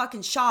goes into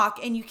fucking shock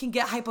and you can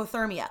get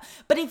hypothermia.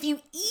 But if you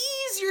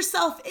ease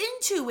yourself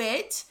into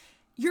it,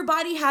 your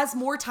body has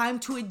more time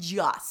to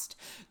adjust.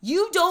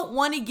 You don't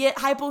want to get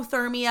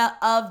hypothermia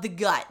of the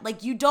gut.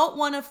 Like, you don't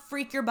want to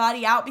freak your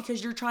body out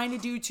because you're trying to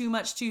do too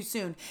much too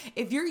soon.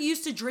 If you're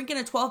used to drinking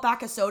a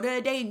 12-pack of soda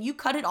a day and you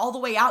cut it all the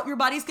way out, your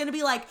body's going to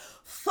be like,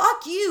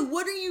 fuck you.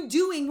 What are you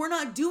doing? We're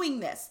not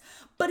doing this.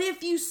 But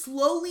if you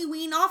slowly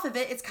wean off of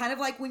it, it's kind of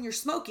like when you're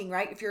smoking,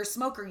 right? If you're a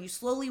smoker, you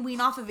slowly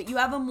wean off of it. You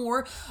have a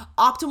more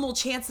optimal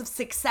chance of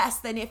success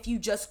than if you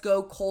just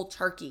go cold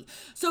turkey.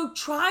 So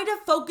try to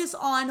focus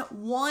on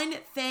one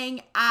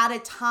thing at a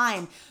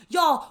time.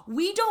 Y'all,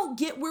 we don't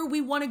get where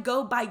we want to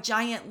go by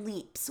giant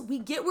leaps. We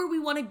get where we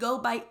want to go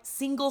by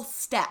single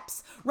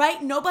steps,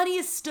 right? Nobody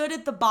has stood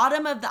at the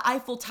bottom of the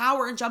Eiffel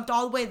Tower and jumped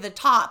all the way to the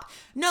top.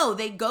 No,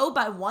 they go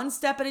by one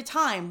step at a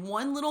time,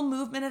 one little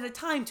movement at a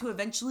time to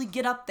eventually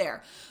get up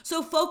there.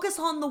 So focus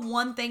on the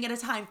one thing at a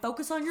time.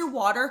 Focus on your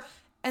water,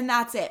 and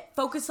that's it.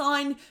 Focus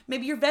on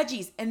maybe your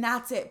veggies, and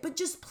that's it. But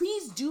just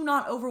please do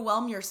not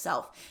overwhelm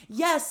yourself.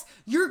 Yes,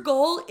 your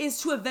goal is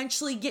to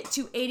eventually get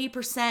to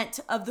 80%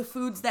 of the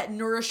foods that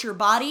nourish your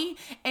body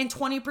and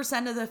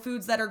 20% of the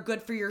foods that are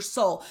good for your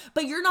soul.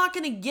 But you're not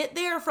going to get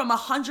there from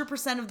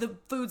 100% of the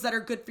foods that are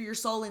good for your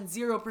soul and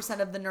 0%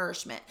 of the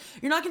nourishment.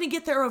 You're not going to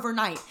get there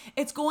overnight.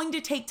 It's going to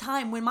take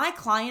time. When my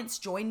clients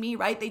join me,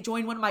 right, they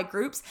join one of my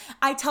groups,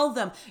 I tell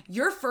them,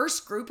 your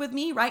first group with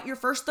me, right, your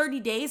first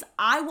 30 days,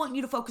 I want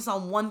you to focus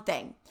on one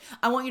thing.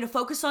 I want you to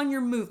focus on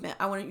your movement.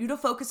 I want you to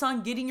focus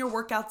on getting your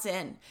workouts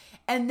in.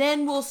 And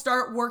then we'll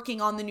start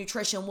working on the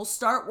nutrition. We'll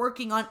start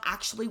working on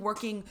actually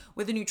working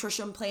with a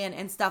nutrition plan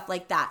and stuff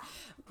like that.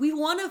 We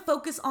want to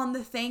focus on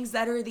the things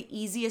that are the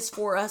easiest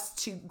for us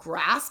to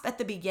grasp at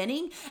the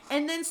beginning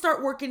and then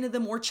start working to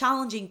the more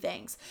challenging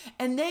things.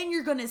 And then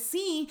you're going to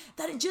see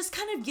that it just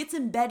kind of gets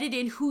embedded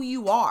in who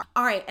you are.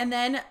 All right. And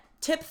then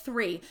tip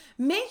 3,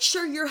 make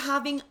sure you're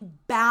having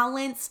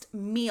balanced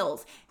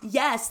meals.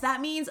 Yes, that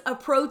means a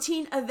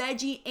protein, a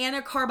veggie, and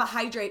a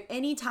carbohydrate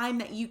anytime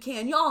that you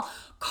can. Y'all,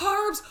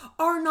 carbs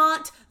are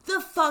not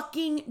the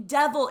fucking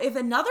devil. If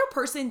another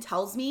person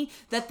tells me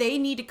that they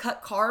need to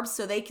cut carbs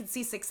so they can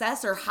see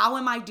success, or how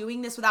am I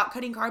doing this without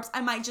cutting carbs,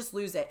 I might just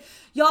lose it.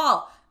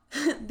 Y'all,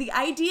 The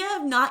idea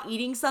of not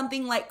eating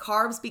something like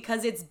carbs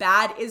because it's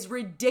bad is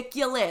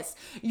ridiculous.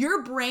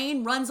 Your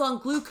brain runs on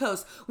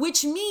glucose,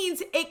 which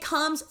means it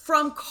comes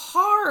from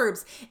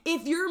carbs.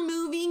 If you're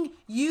moving,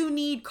 you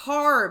need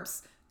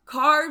carbs.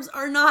 Carbs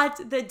are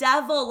not the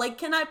devil. Like,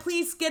 can I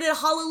please get a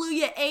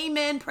hallelujah,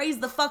 amen, praise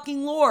the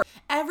fucking Lord.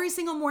 Every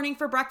single morning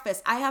for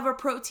breakfast, I have a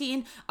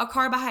protein, a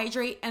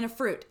carbohydrate, and a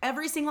fruit.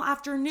 Every single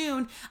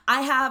afternoon,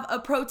 I have a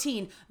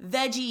protein,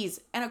 veggies,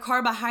 and a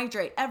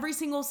carbohydrate. Every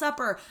single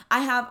supper, I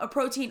have a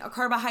protein, a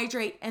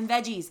carbohydrate, and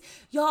veggies.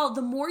 Y'all,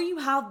 the more you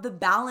have the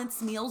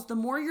balanced meals, the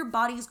more your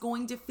body's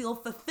going to feel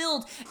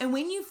fulfilled. And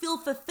when you feel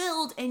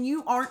fulfilled and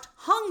you aren't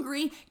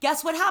hungry,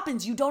 guess what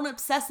happens? You don't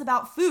obsess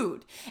about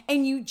food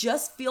and you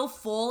just feel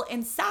full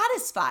and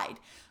satisfied.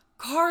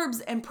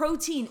 Carbs and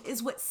protein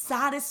is what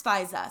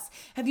satisfies us.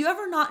 Have you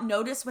ever not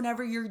noticed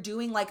whenever you're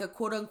doing like a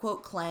quote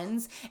unquote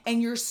cleanse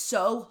and you're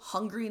so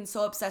hungry and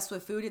so obsessed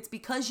with food? It's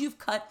because you've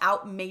cut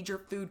out major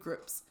food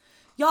groups.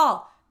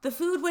 Y'all, the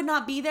food would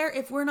not be there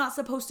if we're not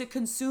supposed to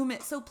consume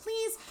it. So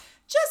please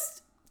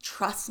just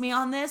trust me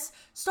on this.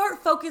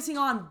 Start focusing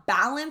on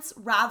balance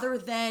rather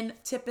than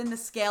tipping the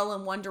scale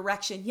in one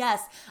direction.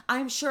 Yes,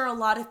 I'm sure a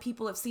lot of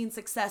people have seen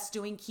success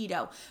doing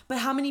keto, but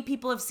how many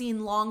people have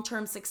seen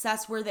long-term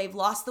success where they've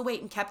lost the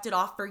weight and kept it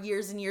off for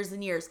years and years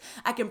and years?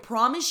 I can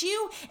promise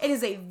you it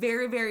is a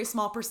very, very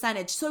small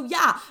percentage. So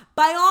yeah,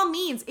 by all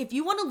means, if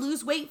you want to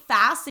lose weight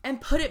fast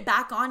and put it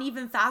back on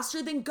even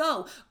faster, then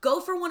go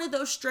for one of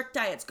those strict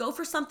diets. Go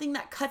for something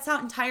that cuts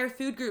out entire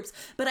food groups.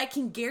 But I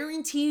can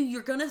guarantee you,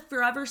 you're going to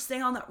forever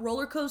stay on that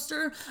roller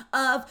coaster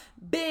of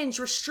binge,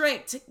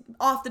 restrict,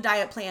 off the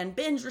diet plan,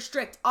 binge,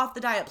 restrict, off the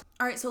diet plan.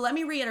 All right, so let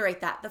me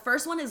reiterate that. The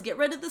first one is get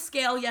rid of the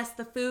scale, yes,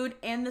 the food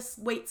and the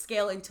weight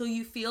scale until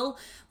you feel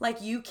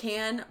like you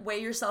can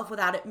weigh yourself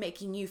without it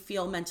making you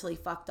feel mentally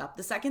fucked up.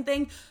 The second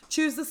thing,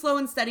 choose the slow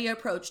and steady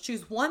approach.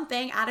 Choose one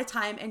thing at a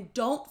time and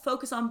don't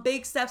focus on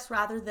big steps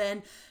rather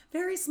than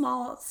very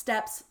small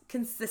steps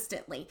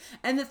consistently.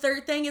 And the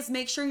third thing is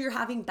make sure you're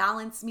having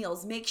balanced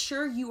meals. Make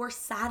sure you are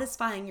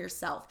satisfying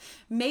yourself.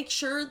 Make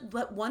sure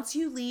that once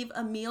you leave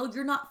a meal,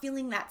 you're not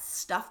feeling that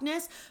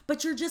stuffness,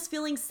 but you're just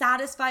feeling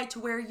satisfied to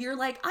where you're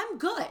like, I'm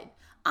good.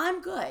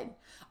 I'm good.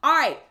 All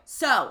right,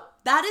 so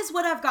that is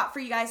what I've got for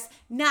you guys.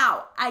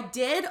 Now, I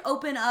did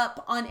open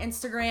up on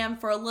Instagram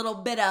for a little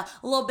bit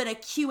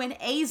of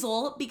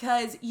Q&A-zel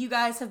because you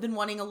guys have been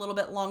wanting a little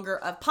bit longer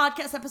of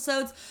podcast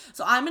episodes.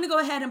 So I'm going to go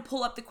ahead and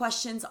pull up the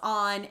questions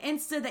on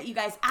Insta that you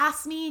guys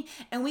asked me,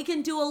 and we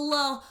can do a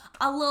little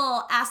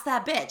ask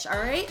that bitch.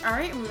 All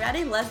right, we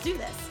ready? Let's do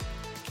this.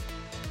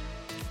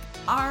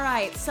 All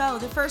right, so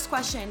the first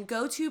question,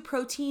 go to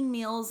protein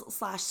meals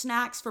 /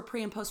 snacks for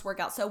pre and post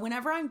workout. So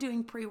whenever I'm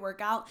doing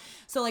pre-workout,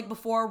 so like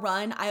before a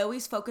run, I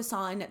always focus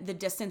on the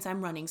distance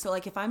I'm running. So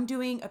like if I'm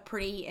doing a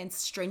pretty and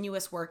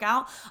strenuous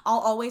workout,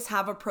 I'll always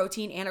have a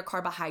protein and a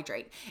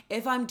carbohydrate.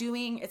 If I'm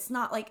doing, it's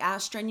not like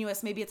as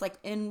strenuous, maybe it's like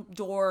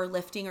indoor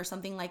lifting or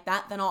something like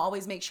that, then I'll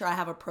always make sure I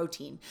have a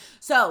protein.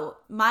 So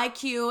my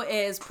cue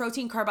is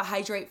protein,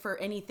 carbohydrate for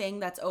anything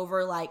that's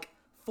over like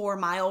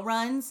 4-mile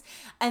runs,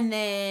 and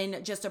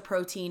then just a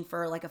protein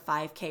for like a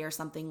 5K or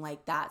something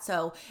like that.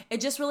 So it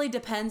just really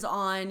depends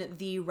on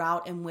the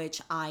route in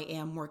which I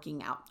am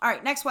working out. All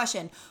right, next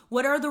question.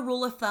 What are the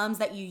rule of thumbs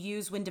that you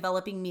use when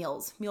developing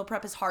meals? Meal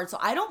prep is hard, so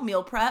I don't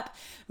meal prep.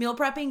 Meal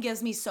prepping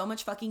gives me so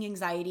much fucking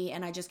anxiety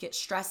and I just get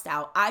stressed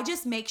out. I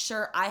just make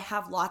sure I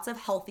have lots of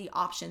healthy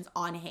options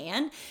on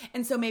hand.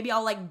 And so maybe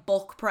I'll like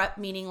bulk prep,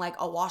 meaning like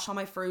I'll wash all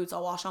my fruits,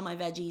 I'll wash all my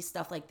veggies,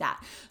 stuff like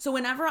that. So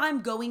whenever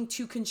I'm going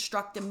to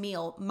construct a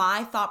meal,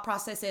 my thought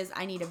process is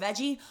I need a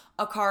veggie,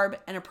 a carb,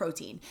 and a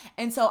protein.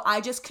 And so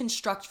I just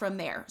construct from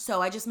there.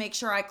 So I just make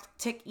sure I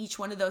tick each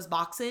one of those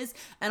boxes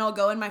and I'll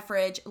go in my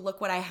fridge,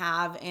 look what I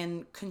have,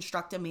 and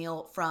construct a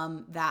meal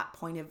from that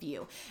point of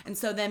view. And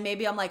so then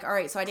maybe I'm like, all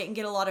right, so I didn't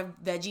get a lot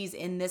of veggies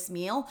in this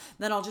meal.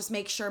 Then I'll just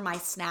make sure my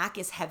snack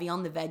is heavy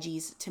on the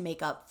veggies to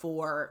make up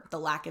for the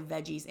lack of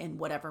veggies in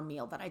whatever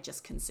meal that I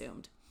just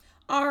consumed.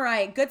 All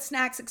right, good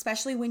snacks,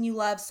 especially when you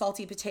love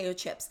salty potato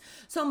chips.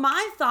 So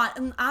my thought,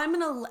 and I'm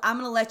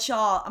gonna let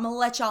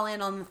y'all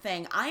in on the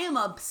thing. I am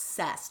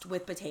obsessed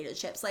with potato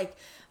chips. Like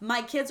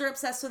my kids are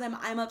obsessed with them.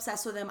 I'm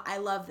obsessed with them. I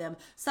love them.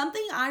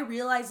 Something I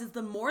realized is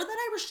the more that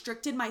I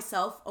restricted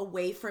myself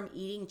away from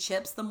eating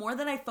chips, the more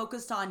that I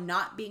focused on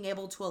not being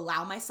able to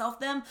allow myself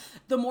them,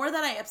 the more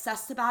that I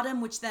obsessed about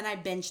them, which then I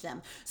binged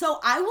them. So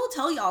I will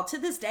tell y'all, to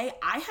this day,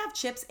 I have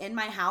chips in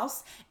my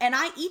house and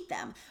I eat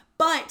them.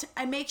 But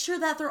I make sure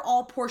that they're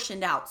all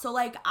portioned out. So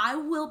like I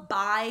will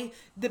buy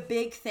the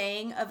big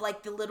thing of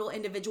like the little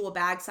individual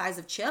bag size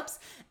of chips,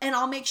 and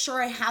I'll make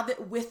sure I have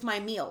it with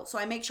my meal. So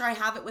I make sure I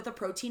have it with a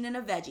protein and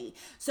a veggie.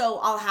 So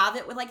I'll have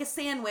it with like a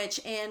sandwich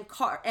and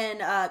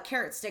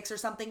carrot sticks or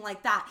something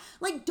like that.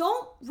 Like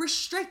don't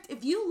restrict.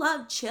 If you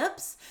love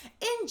chips,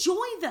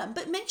 enjoy them,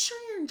 but make sure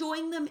you're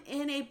enjoying them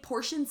in a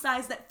portion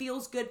size that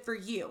feels good for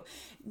you.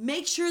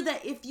 Make sure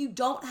that if you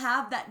don't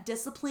have that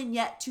discipline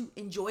yet to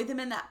enjoy them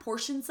in that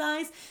portion size,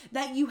 recognize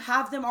that you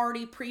have them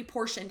already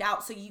pre-portioned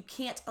out, so you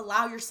can't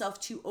allow yourself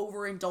to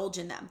overindulge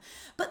in them.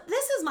 But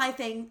this is my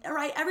thing,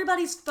 right?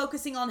 Everybody's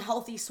focusing on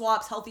healthy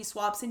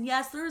swaps. And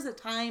yes, there is a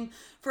time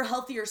for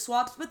healthier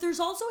swaps, but there's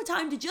also a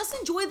time to just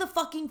enjoy the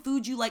fucking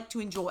food you like to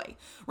enjoy,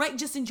 right?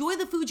 Just enjoy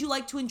the food you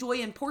like to enjoy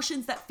in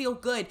portions that feel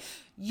good.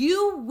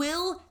 You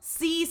will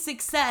see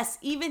success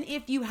even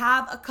if you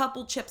have a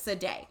couple chips a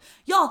day.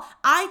 Y'all,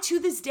 I to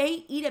this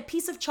day eat a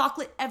piece of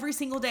chocolate every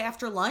single day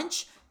after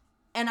lunch,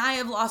 and I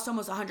have lost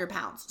almost 100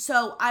 pounds.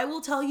 So I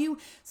will tell you,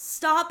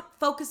 stop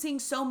focusing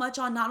so much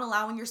on not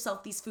allowing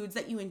yourself these foods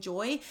that you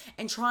enjoy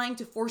and trying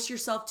to force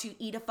yourself to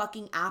eat a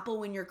fucking apple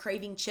when you're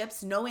craving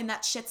chips, knowing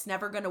that shit's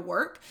never gonna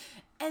work.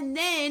 And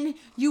then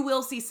you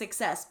will see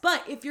success.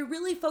 But if you're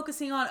really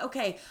focusing on,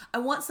 okay, I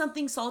want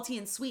something salty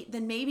and sweet,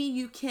 then maybe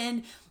you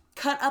can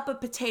cut up a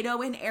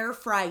potato and air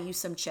fry you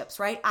some chips,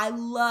 right? I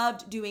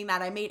loved doing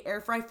that. I made air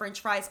fry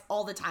French fries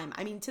all the time.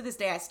 I mean, to this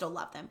day, I still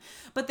love them.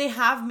 But they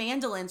have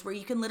mandolins where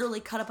you can literally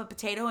cut up a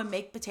potato and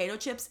make potato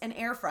chips and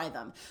air fry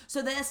them.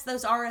 So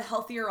those are a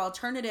healthier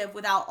alternative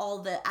without all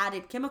the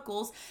added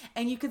chemicals,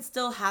 and you can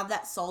still have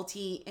that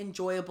salty,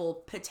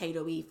 enjoyable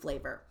potato-y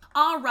flavor.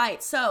 All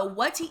right, so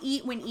what to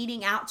eat when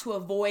eating out to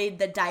avoid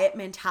the diet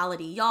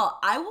mentality. Y'all,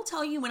 I will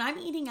tell you, when I'm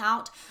eating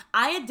out,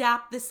 I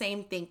adapt the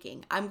same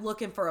thinking. I'm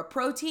looking for a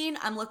protein,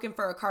 I'm looking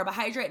for a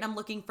carbohydrate, and I'm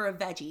looking for a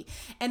veggie.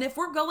 And if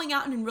we're going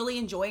out and really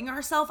enjoying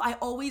ourselves, I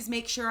always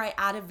make sure I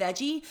add a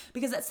veggie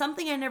because that's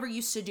something I never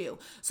used to do.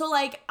 So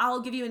like,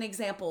 I'll give you an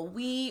example.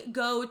 We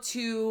go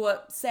to,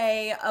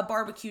 say, a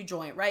barbecue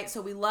joint, right?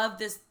 So we love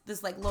this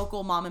like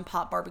local mom and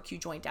pop barbecue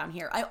joint down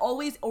here. I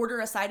always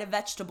order a side of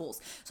vegetables.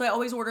 So I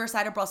always order a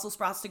side of Brussels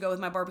sprouts to go with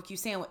my barbecue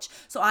sandwich.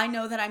 So I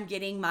know that I'm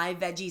getting my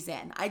veggies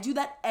in. I do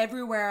that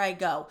everywhere I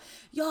go.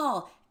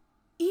 Y'all,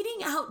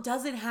 eating out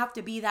doesn't have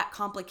to be that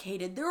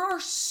complicated. There are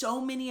so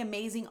many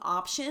amazing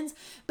options,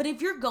 but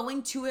if you're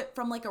going to it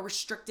from like a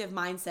restrictive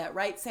mindset,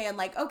 right? Saying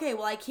like, okay,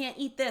 well, I can't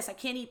eat this, I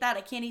can't eat that,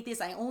 I can't eat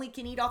this, I only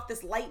can eat off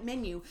this light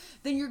menu,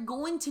 then you're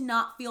going to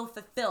not feel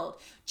fulfilled.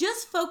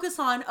 Just focus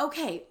on,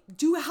 okay,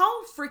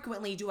 how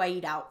frequently do I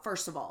eat out?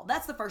 First of all,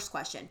 that's the first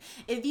question.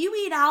 If you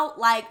eat out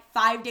like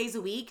 5 days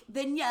a week,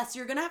 then yes,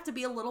 you're gonna have to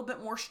be a little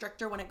bit more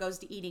stricter when it goes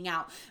to eating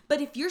out.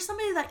 But if you're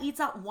somebody that eats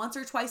out once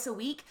or twice a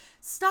week,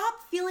 stop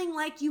feeling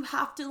like you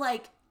have to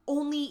like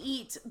only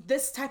eat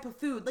this type of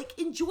food. Like,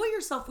 enjoy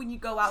yourself when you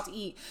go out to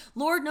eat.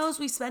 Lord knows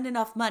we spend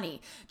enough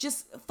money.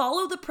 Just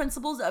follow the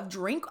principles of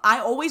drink. I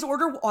always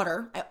order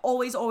water. I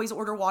always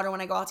order water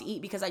when I go out to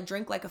eat because I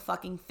drink like a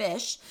fucking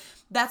fish.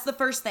 That's the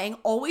first thing.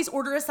 Always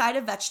order a side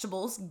of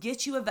vegetables.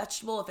 Get you a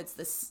vegetable if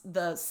it's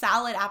the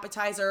salad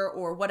appetizer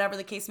or whatever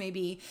the case may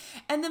be.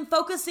 And then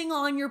focusing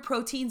on your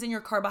proteins and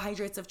your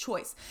carbohydrates of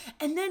choice.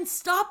 And then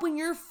stop when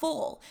you're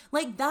full.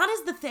 Like, that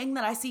is the thing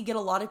that I see get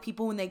a lot of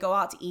people when they go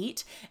out to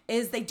eat,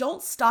 is they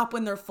don't stop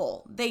when they're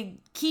full. They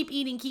keep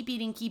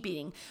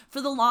eating.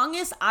 For the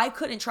longest, I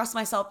couldn't trust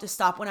myself to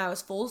stop when I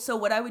was full. So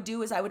what I would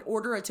do is I would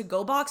order a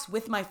to-go box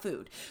with my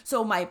food.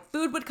 So my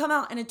food would come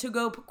out and a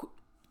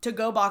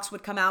to-go box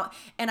would come out,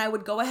 and I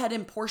would go ahead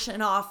and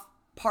portion off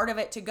part of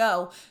it to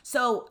go.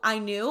 So I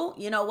knew,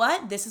 you know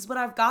what, this is what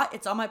I've got.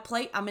 It's on my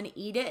plate. I'm going to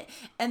eat it.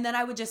 And then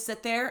I would just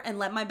sit there and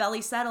let my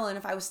belly settle. And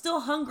if I was still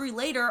hungry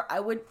later, I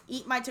would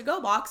eat my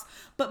to-go box.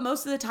 But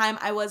most of the time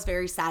I was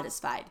very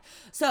satisfied.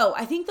 So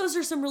I think those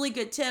are some really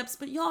good tips,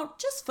 but y'all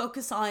just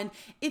focus on,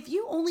 if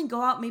you only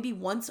go out maybe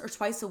once or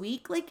twice a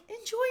week, like,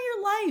 enjoy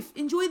your life,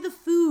 enjoy the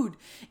food.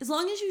 As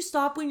long as you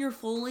stop when you're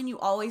full and you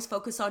always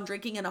focus on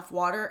drinking enough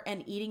water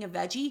and eating a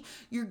veggie,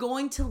 you're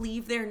going to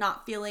leave there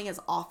not feeling as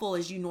awful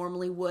as you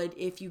normally would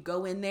if you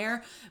go in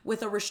there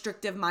with a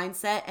restrictive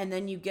mindset and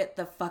then you get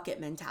the fuck it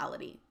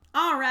mentality.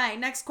 All right,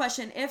 next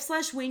question.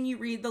 If/when you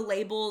read the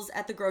labels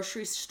at the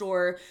grocery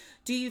store,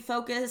 do you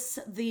focus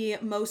the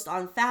most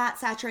on fat,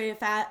 saturated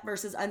fat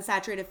versus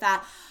unsaturated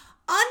fat?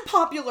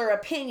 Unpopular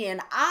opinion,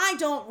 I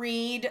don't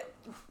read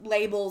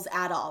labels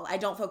at all. I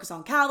don't focus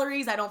on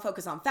calories. I don't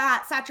focus on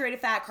fat, saturated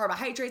fat,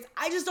 carbohydrates.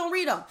 I just don't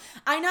read them.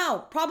 I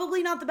know,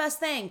 probably not the best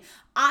thing.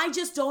 I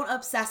just don't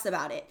obsess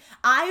about it.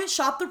 I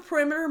shop the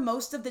perimeter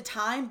most of the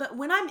time, but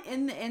when I'm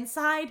in the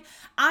inside,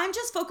 I'm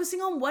just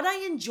focusing on what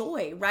I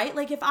enjoy, right?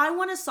 Like, if I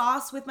want a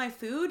sauce with my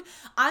food,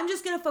 I'm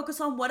just going to focus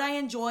on what I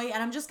enjoy,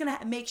 and I'm just going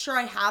to make sure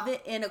I have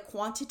it in a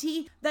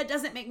quantity that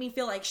doesn't make me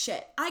feel like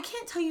shit. I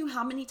can't tell you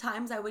how many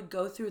times I would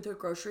go through the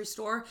grocery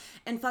store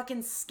and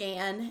fucking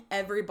scan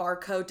every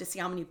barcode to see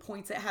how many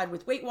points it had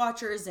with Weight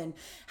Watchers and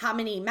how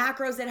many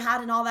macros it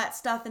had and all that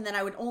stuff. And then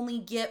I would only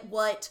get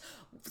what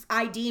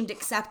I deemed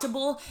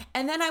acceptable.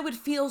 And then I would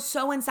feel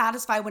so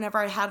unsatisfied whenever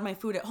I had my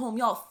food at home.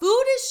 Y'all,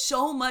 food is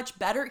so much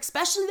better,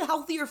 especially the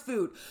healthier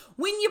food,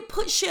 when you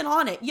put shit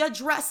on it, you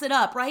dress it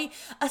up, right?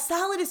 A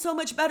salad is so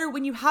much better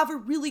when you have a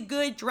really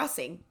good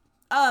dressing.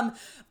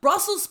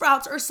 Brussels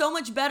sprouts are so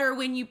much better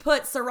when you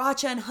put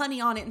sriracha and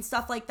honey on it and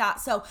stuff like that.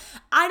 So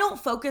I don't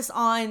focus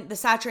on the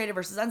saturated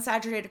versus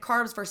unsaturated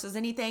carbs versus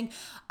anything.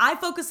 I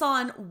focus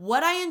on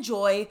what I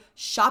enjoy,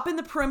 shop in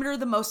the perimeter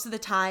the most of the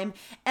time,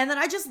 and then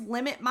I just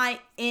limit my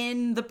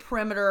in the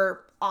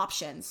perimeter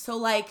options. So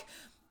like,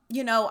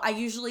 I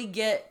usually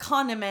get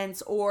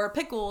condiments or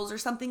pickles or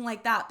something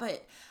like that,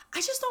 but I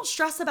just don't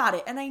stress about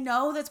it. And I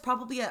know that's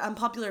probably an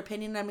unpopular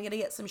opinion and I'm going to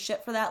get some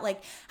shit for that.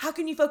 Like, how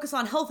can you focus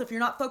on health if you're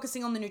not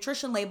focusing on the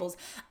nutrition labels?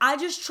 I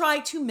just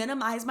try to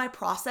minimize my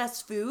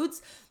processed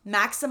foods,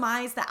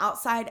 maximize the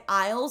outside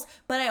aisles,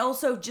 but I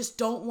also just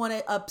don't want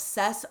to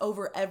obsess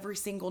over every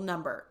single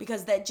number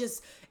because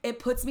it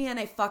puts me in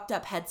a fucked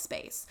up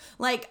headspace.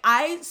 Like,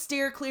 I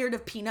steer cleared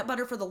of peanut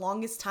butter for the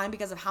longest time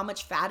because of how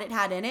much fat it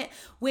had in it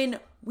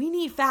when we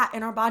need fat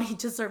in our body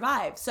to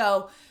survive.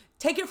 So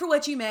take it for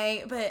what you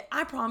may, but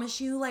I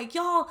promise you, like,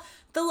 y'all,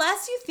 the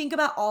less you think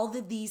about all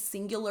of these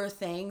singular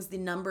things, the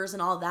numbers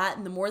and all that,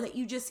 and the more that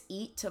you just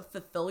eat to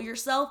fulfill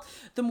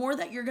yourself, the more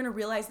that you're going to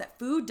realize that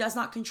food does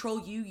not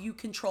control you, you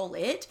control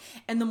it,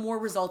 and the more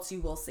results you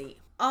will see.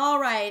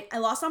 All right, I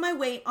lost all my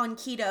weight on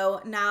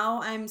keto.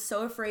 Now I'm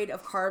so afraid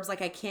of carbs,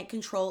 like I can't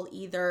control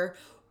either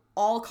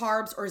all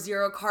carbs or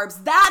zero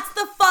carbs. That's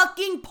the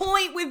fucking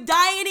point with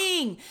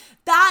dieting.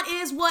 That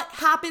is what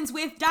happens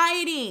with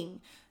dieting.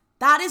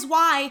 That is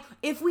why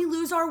if we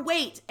lose our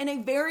weight in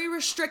a very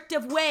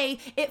restrictive way,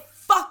 it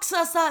fucks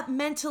us up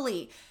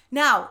mentally.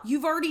 Now,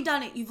 you've already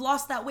done it. You've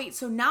lost that weight.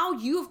 So now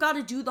you've got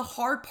to do the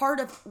hard part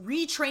of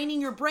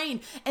retraining your brain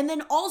and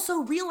then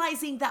also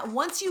realizing that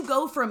once you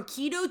go from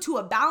keto to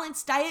a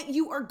balanced diet,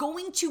 you are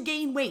going to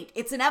gain weight.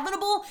 It's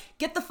inevitable.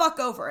 Get the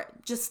fuck over it.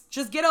 Just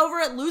get over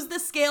it. Lose the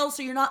scale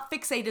so you're not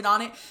fixated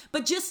on it.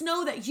 But just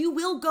know that you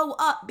will go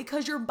up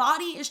because your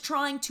body is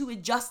trying to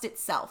adjust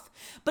itself.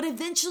 But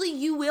eventually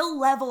you will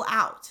level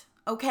out.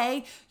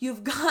 Okay,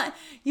 you've got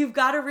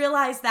to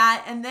realize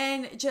that, and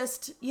then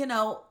just,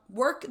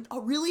 work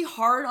really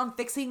hard on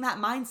fixing that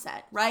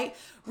mindset, right?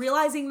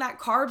 Realizing that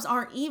carbs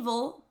aren't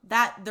evil,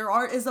 that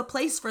is a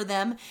place for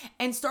them,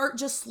 and start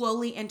just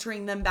slowly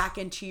entering them back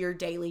into your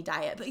daily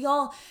diet. But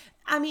y'all,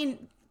 I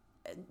mean,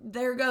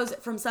 there goes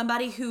from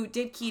somebody who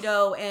did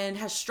keto and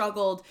has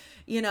struggled,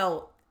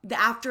 the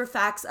after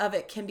effects of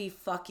it can be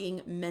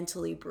fucking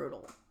mentally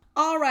brutal.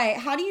 All right,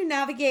 how do you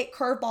navigate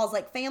curveballs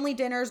like family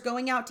dinners,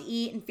 going out to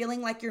eat, and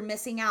feeling like you're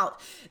missing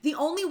out? The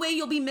only way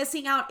you'll be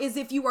missing out is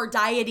if you are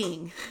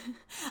dieting.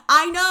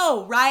 I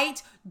know,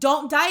 right?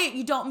 Don't diet,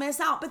 you don't miss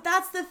out. But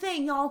that's the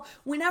thing, y'all.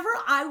 Whenever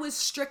I was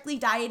strictly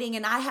dieting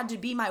and I had to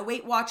be my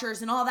Weight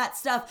Watchers and all that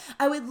stuff,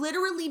 I would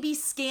literally be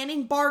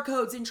scanning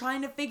barcodes and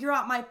trying to figure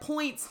out my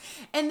points.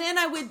 And then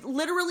I would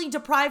literally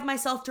deprive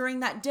myself during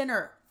that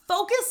dinner.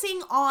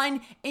 Focusing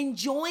on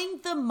enjoying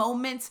the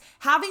moments,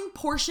 having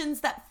portions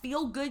that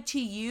feel good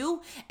to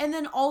you, and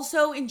then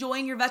also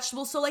enjoying your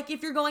vegetables. So like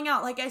if you're going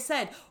out, like I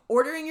said,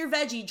 ordering your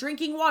veggie,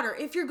 drinking water.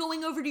 If you're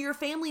going over to your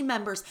family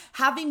members,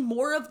 having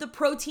more of the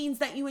proteins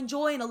that you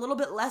enjoy and a little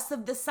bit less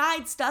of the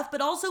side stuff,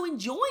 but also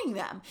enjoying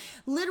them.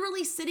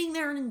 Literally sitting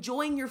there and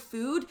enjoying your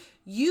food,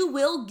 you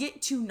will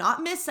get to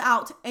not miss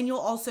out and you'll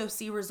also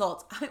see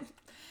results.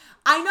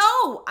 I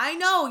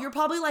know. You're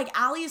probably like,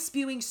 Allie is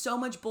spewing so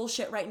much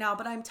bullshit right now,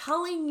 but I'm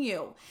telling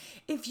you,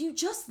 if you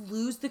just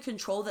lose the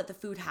control that the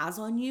food has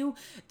on you,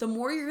 the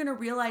more you're going to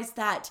realize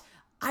that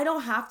I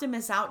don't have to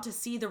miss out to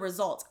see the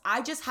results.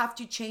 I just have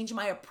to change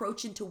my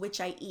approach into which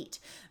I eat,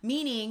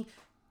 meaning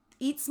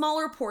eat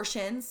smaller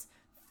portions.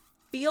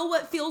 Feel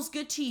what feels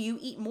good to you,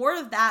 eat more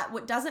of that.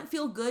 What doesn't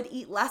feel good,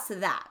 eat less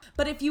of that.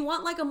 But if you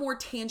want like a more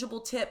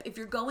tangible tip, if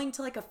you're going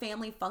to like a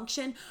family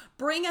function,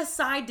 bring a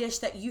side dish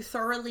that you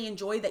thoroughly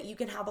enjoy that you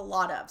can have a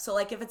lot of. So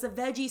like if it's a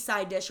veggie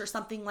side dish or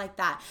something like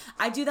that.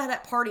 I do that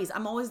at parties.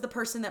 I'm always the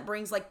person that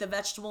brings like the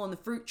vegetable and the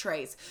fruit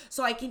trays.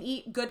 So I can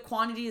eat good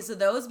quantities of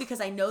those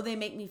because I know they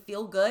make me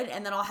feel good.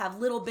 And then I'll have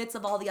little bits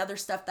of all the other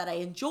stuff that I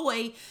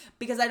enjoy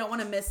because I don't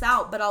want to miss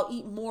out, but I'll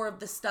eat more of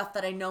the stuff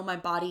that I know my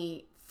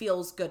body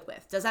feels good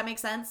with. Does that make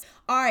sense?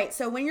 All right.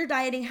 So when you're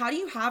dieting, how do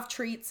you have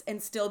treats and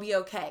still be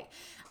okay?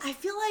 I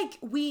feel like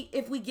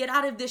if we get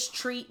out of this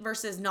treat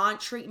versus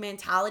non-treat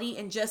mentality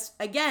and just,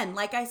 again,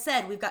 like I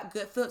said, we've got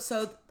good food.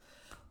 So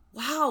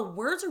wow,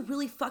 words are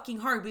really fucking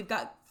hard. We've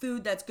got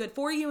food that's good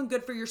for you and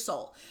good for your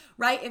soul,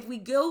 right? If we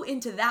go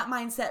into that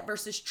mindset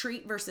versus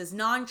treat versus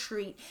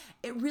non-treat,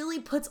 it really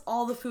puts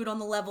all the food on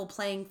the level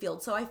playing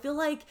field. So I feel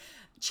like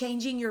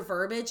changing your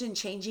verbiage and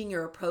changing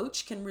your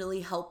approach can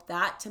really help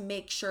that to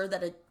make sure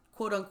that a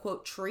quote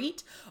unquote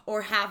treat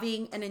or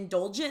having an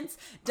indulgence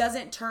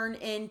doesn't turn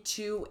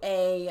into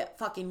a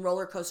fucking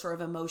roller coaster of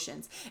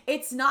emotions.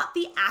 It's not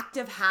the act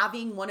of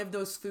having one of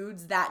those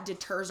foods that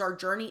deters our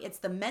journey. It's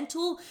the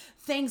mental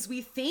things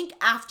we think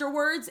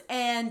afterwards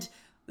and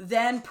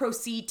then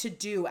proceed to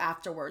do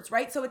afterwards,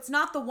 right? So it's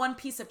not the one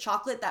piece of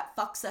chocolate that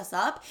fucks us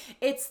up.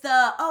 It's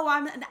the,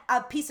 I'm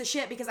a piece of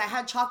shit because I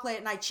had chocolate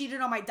and I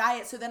cheated on my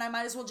diet, so then I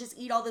might as well just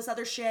eat all this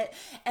other shit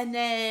and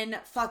then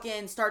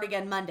fucking start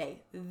again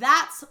Monday.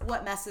 That's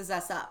what messes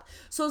us up.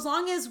 So as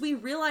long as we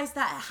realize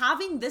that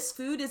having this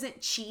food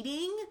isn't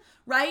cheating,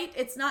 right?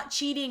 It's not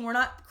cheating. We're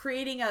not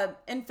creating a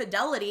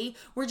infidelity.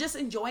 We're just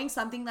enjoying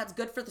something that's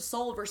good for the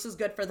soul versus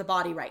good for the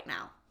body right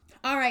now.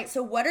 All right,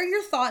 so what are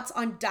your thoughts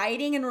on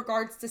dieting in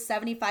regards to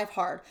 75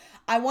 Hard?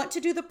 I want to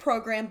do the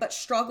program, but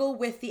struggle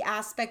with the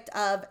aspect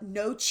of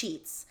no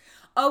cheats.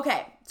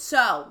 Okay,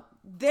 so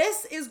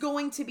this is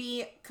going to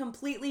be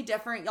completely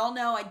different. Y'all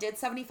know I did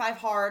 75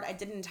 Hard. I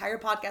did an entire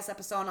podcast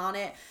episode on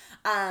it.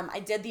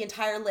 I did the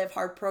entire Live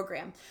Hard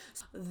program.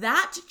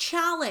 That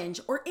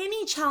challenge, or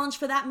any challenge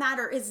for that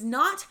matter, is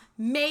not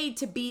made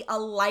to be a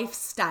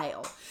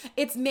lifestyle.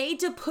 It's made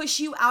to push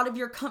you out of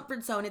your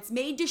comfort zone. It's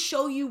made to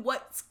show you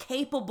what's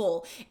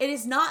capable. It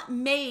is not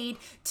made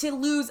to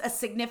lose a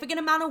significant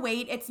amount of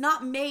weight. It's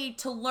not made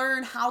to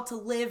learn how to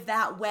live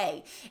that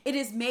way. It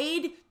is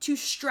made to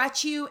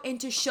stretch you and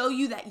to show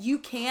you that you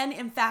can,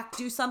 in fact,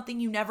 do something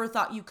you never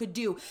thought you could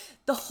do.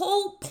 The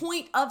whole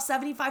point of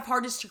 75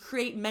 Hard is to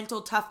create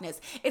mental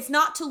toughness. It's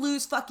not to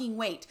lose fucking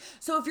weight.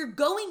 So if you're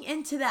going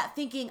into that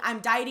thinking, I'm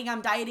dieting,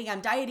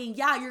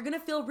 yeah, you're going to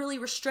feel really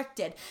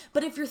restricted.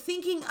 But if you're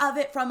thinking of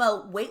it from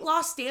a weight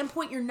loss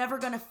standpoint, you're never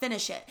going to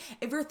finish it.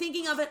 If you're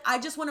thinking of it, I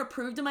just want to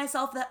prove to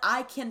myself that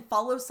I can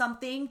follow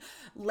something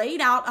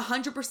laid out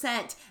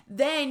 100%,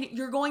 then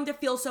you're going to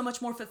feel so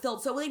much more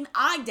fulfilled. So when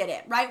I did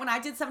it, right? When I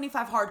did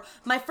 75 Hard,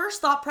 my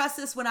first thought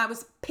process when I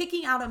was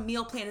picking out a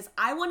meal plan is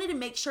I wanted to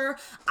make sure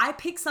I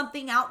picked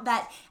something out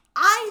that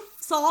I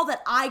saw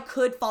that I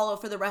could follow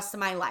for the rest of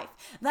my life,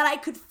 that I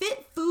could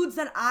fit foods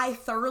that I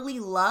thoroughly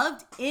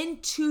loved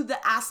into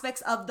the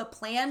aspects of the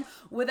plan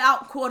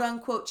without quote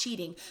unquote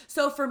cheating.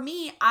 So for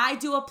me, I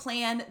do a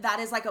plan that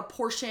is like a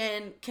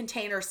portion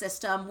container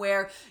system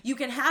where you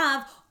can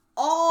have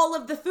all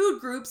of the food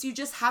groups, you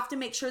just have to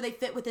make sure they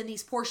fit within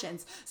these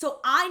portions. So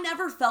I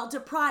never felt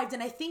deprived.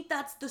 And I think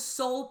that's the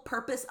sole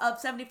purpose of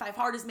 75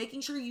 Hard, is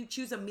making sure you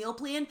choose a meal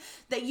plan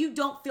that you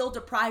don't feel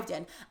deprived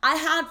in. I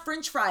had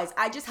French fries.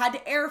 I just had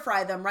to air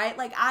fry them, right?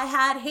 Like I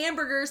had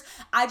hamburgers.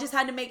 I just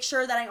had to make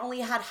sure that I only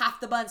had half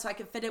the bun so I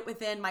could fit it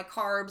within my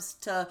carbs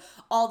to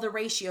all the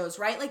ratios,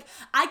 right? Like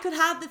I could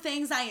have the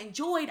things I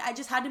enjoyed. I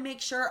just had to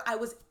make sure I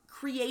was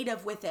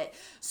creative with it.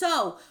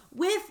 So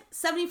with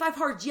 75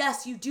 Hard,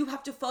 yes, you do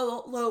have to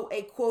follow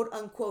a quote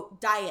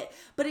unquote diet,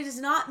 but it is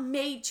not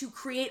made to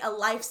create a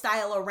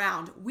lifestyle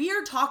around. We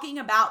are talking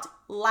about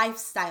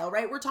lifestyle,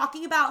 right? We're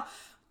talking about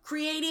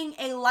creating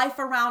a life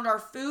around our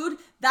food.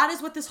 That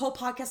is what this whole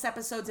podcast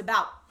episode's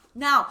about.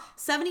 Now,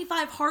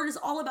 75 Hard is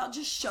all about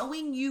just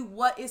showing you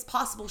what is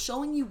possible,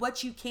 showing you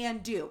what you can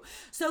do.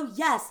 So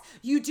yes,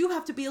 you do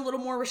have to be a little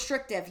more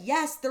restrictive.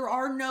 Yes, there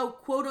are no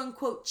quote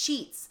unquote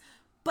cheats,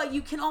 but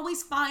you can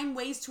always find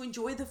ways to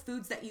enjoy the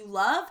foods that you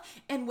love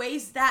and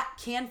ways that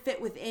can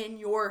fit within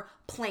your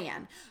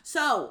plan.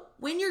 So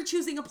when you're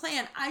choosing a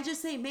plan, I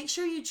just say make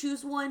sure you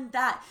choose one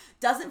that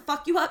doesn't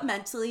fuck you up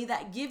mentally,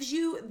 that gives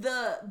you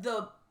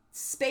the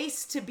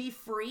space to be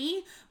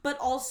free, but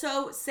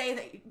also say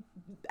that you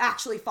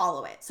actually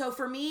follow it. So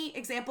for me,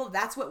 example,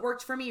 that's what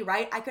worked for me,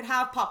 right? I could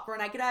have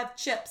popcorn, I could have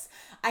chips,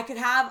 I could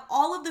have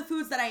all of the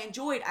foods that I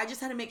enjoyed. I just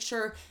had to make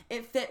sure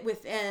it fit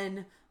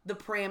within the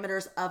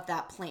parameters of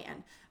that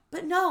plan.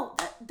 But no,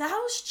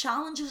 those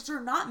challenges are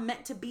not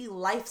meant to be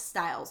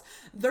lifestyles.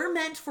 They're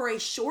meant for a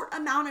short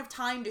amount of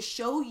time to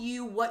show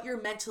you what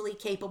you're mentally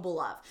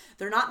capable of.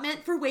 They're not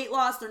meant for weight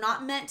loss. They're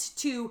not meant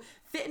to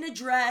fit in a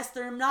dress.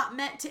 They're not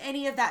meant to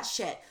any of that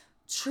shit.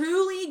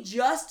 Truly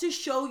just to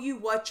show you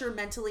what you're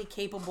mentally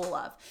capable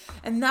of.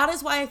 And that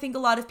is why I think a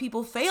lot of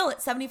people fail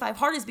at 75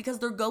 Hard, is because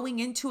they're going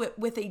into it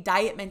with a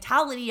diet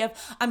mentality of,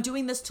 I'm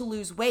doing this to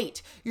lose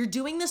weight. You're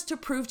doing this to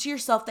prove to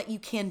yourself that you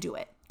can do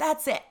it.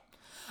 That's it.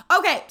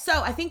 Okay,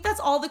 so I think that's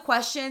all the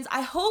questions.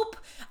 I hope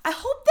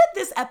that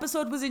this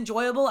episode was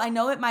enjoyable. I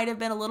know it might have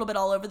been a little bit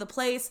all over the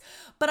place,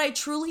 but I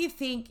truly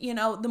think,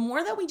 the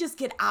more that we just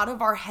get out of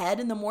our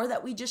head and the more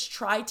that we just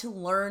try to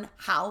learn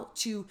how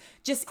to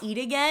just eat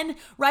again,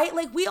 right?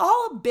 Like we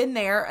all have been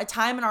there a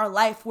time in our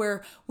life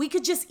where we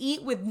could just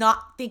eat with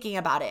not thinking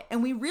about it.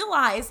 And we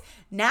realize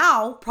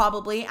now,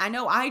 probably, I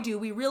know I do,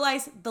 we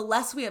realize the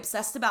less we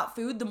obsessed about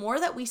food, the more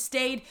that we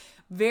stayed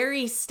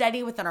very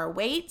steady within our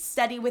weight,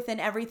 steady within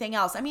everything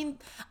else. I mean,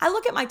 I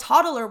look at my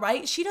toddler,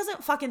 right? She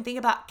doesn't fucking think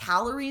about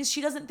calories. She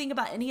doesn't think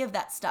about any of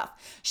that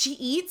stuff. She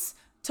eats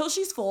till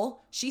she's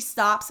full. She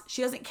stops.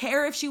 She doesn't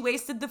care if she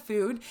wasted the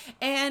food,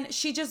 and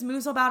she just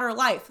moves about her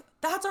life.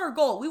 That's our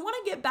goal. We want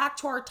to get back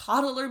to our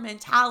toddler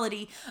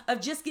mentality of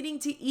just getting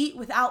to eat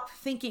without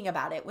thinking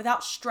about it,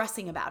 without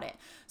stressing about it.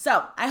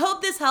 So I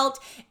hope this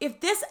helped.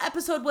 If this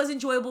episode was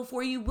enjoyable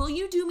for you, will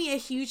you do me a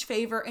huge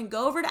favor and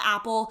go over to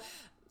Apple,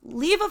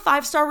 leave a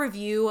 5-star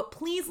review.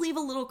 Please leave a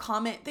little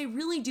comment. They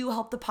really do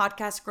help the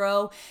podcast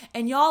grow.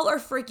 And y'all are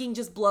freaking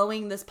just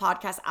blowing this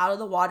podcast out of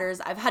the waters.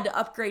 I've had to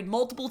upgrade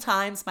multiple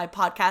times my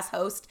podcast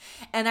host,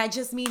 and it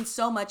just means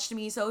so much to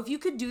me. So if you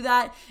could do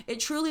that, it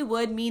truly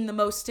would mean the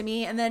most to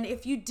me. And then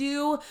if you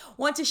do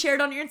want to share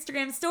it on your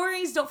Instagram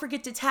stories, don't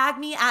forget to tag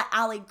me at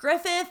Allie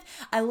Griffith.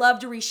 I love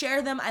to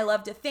reshare them. I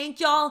love to thank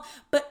y'all.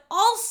 But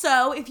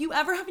also, if you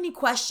ever have any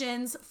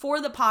questions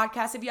for the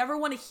podcast, if you ever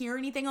want to hear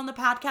anything on the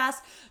podcast,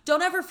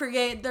 don't ever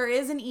forget, there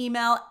is an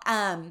email,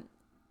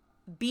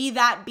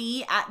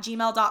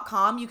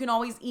 bethatb@gmail.com. You can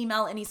always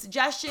email any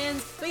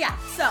suggestions. But yeah,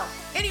 so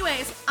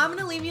anyways, I'm going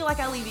to leave you like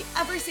I leave you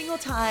every single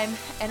time.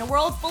 In a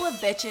world full of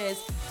bitches,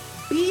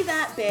 Be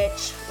that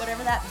bitch,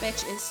 whatever that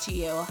bitch is to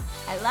you.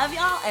 I love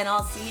y'all, and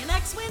I'll see you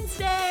next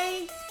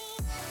Wednesday.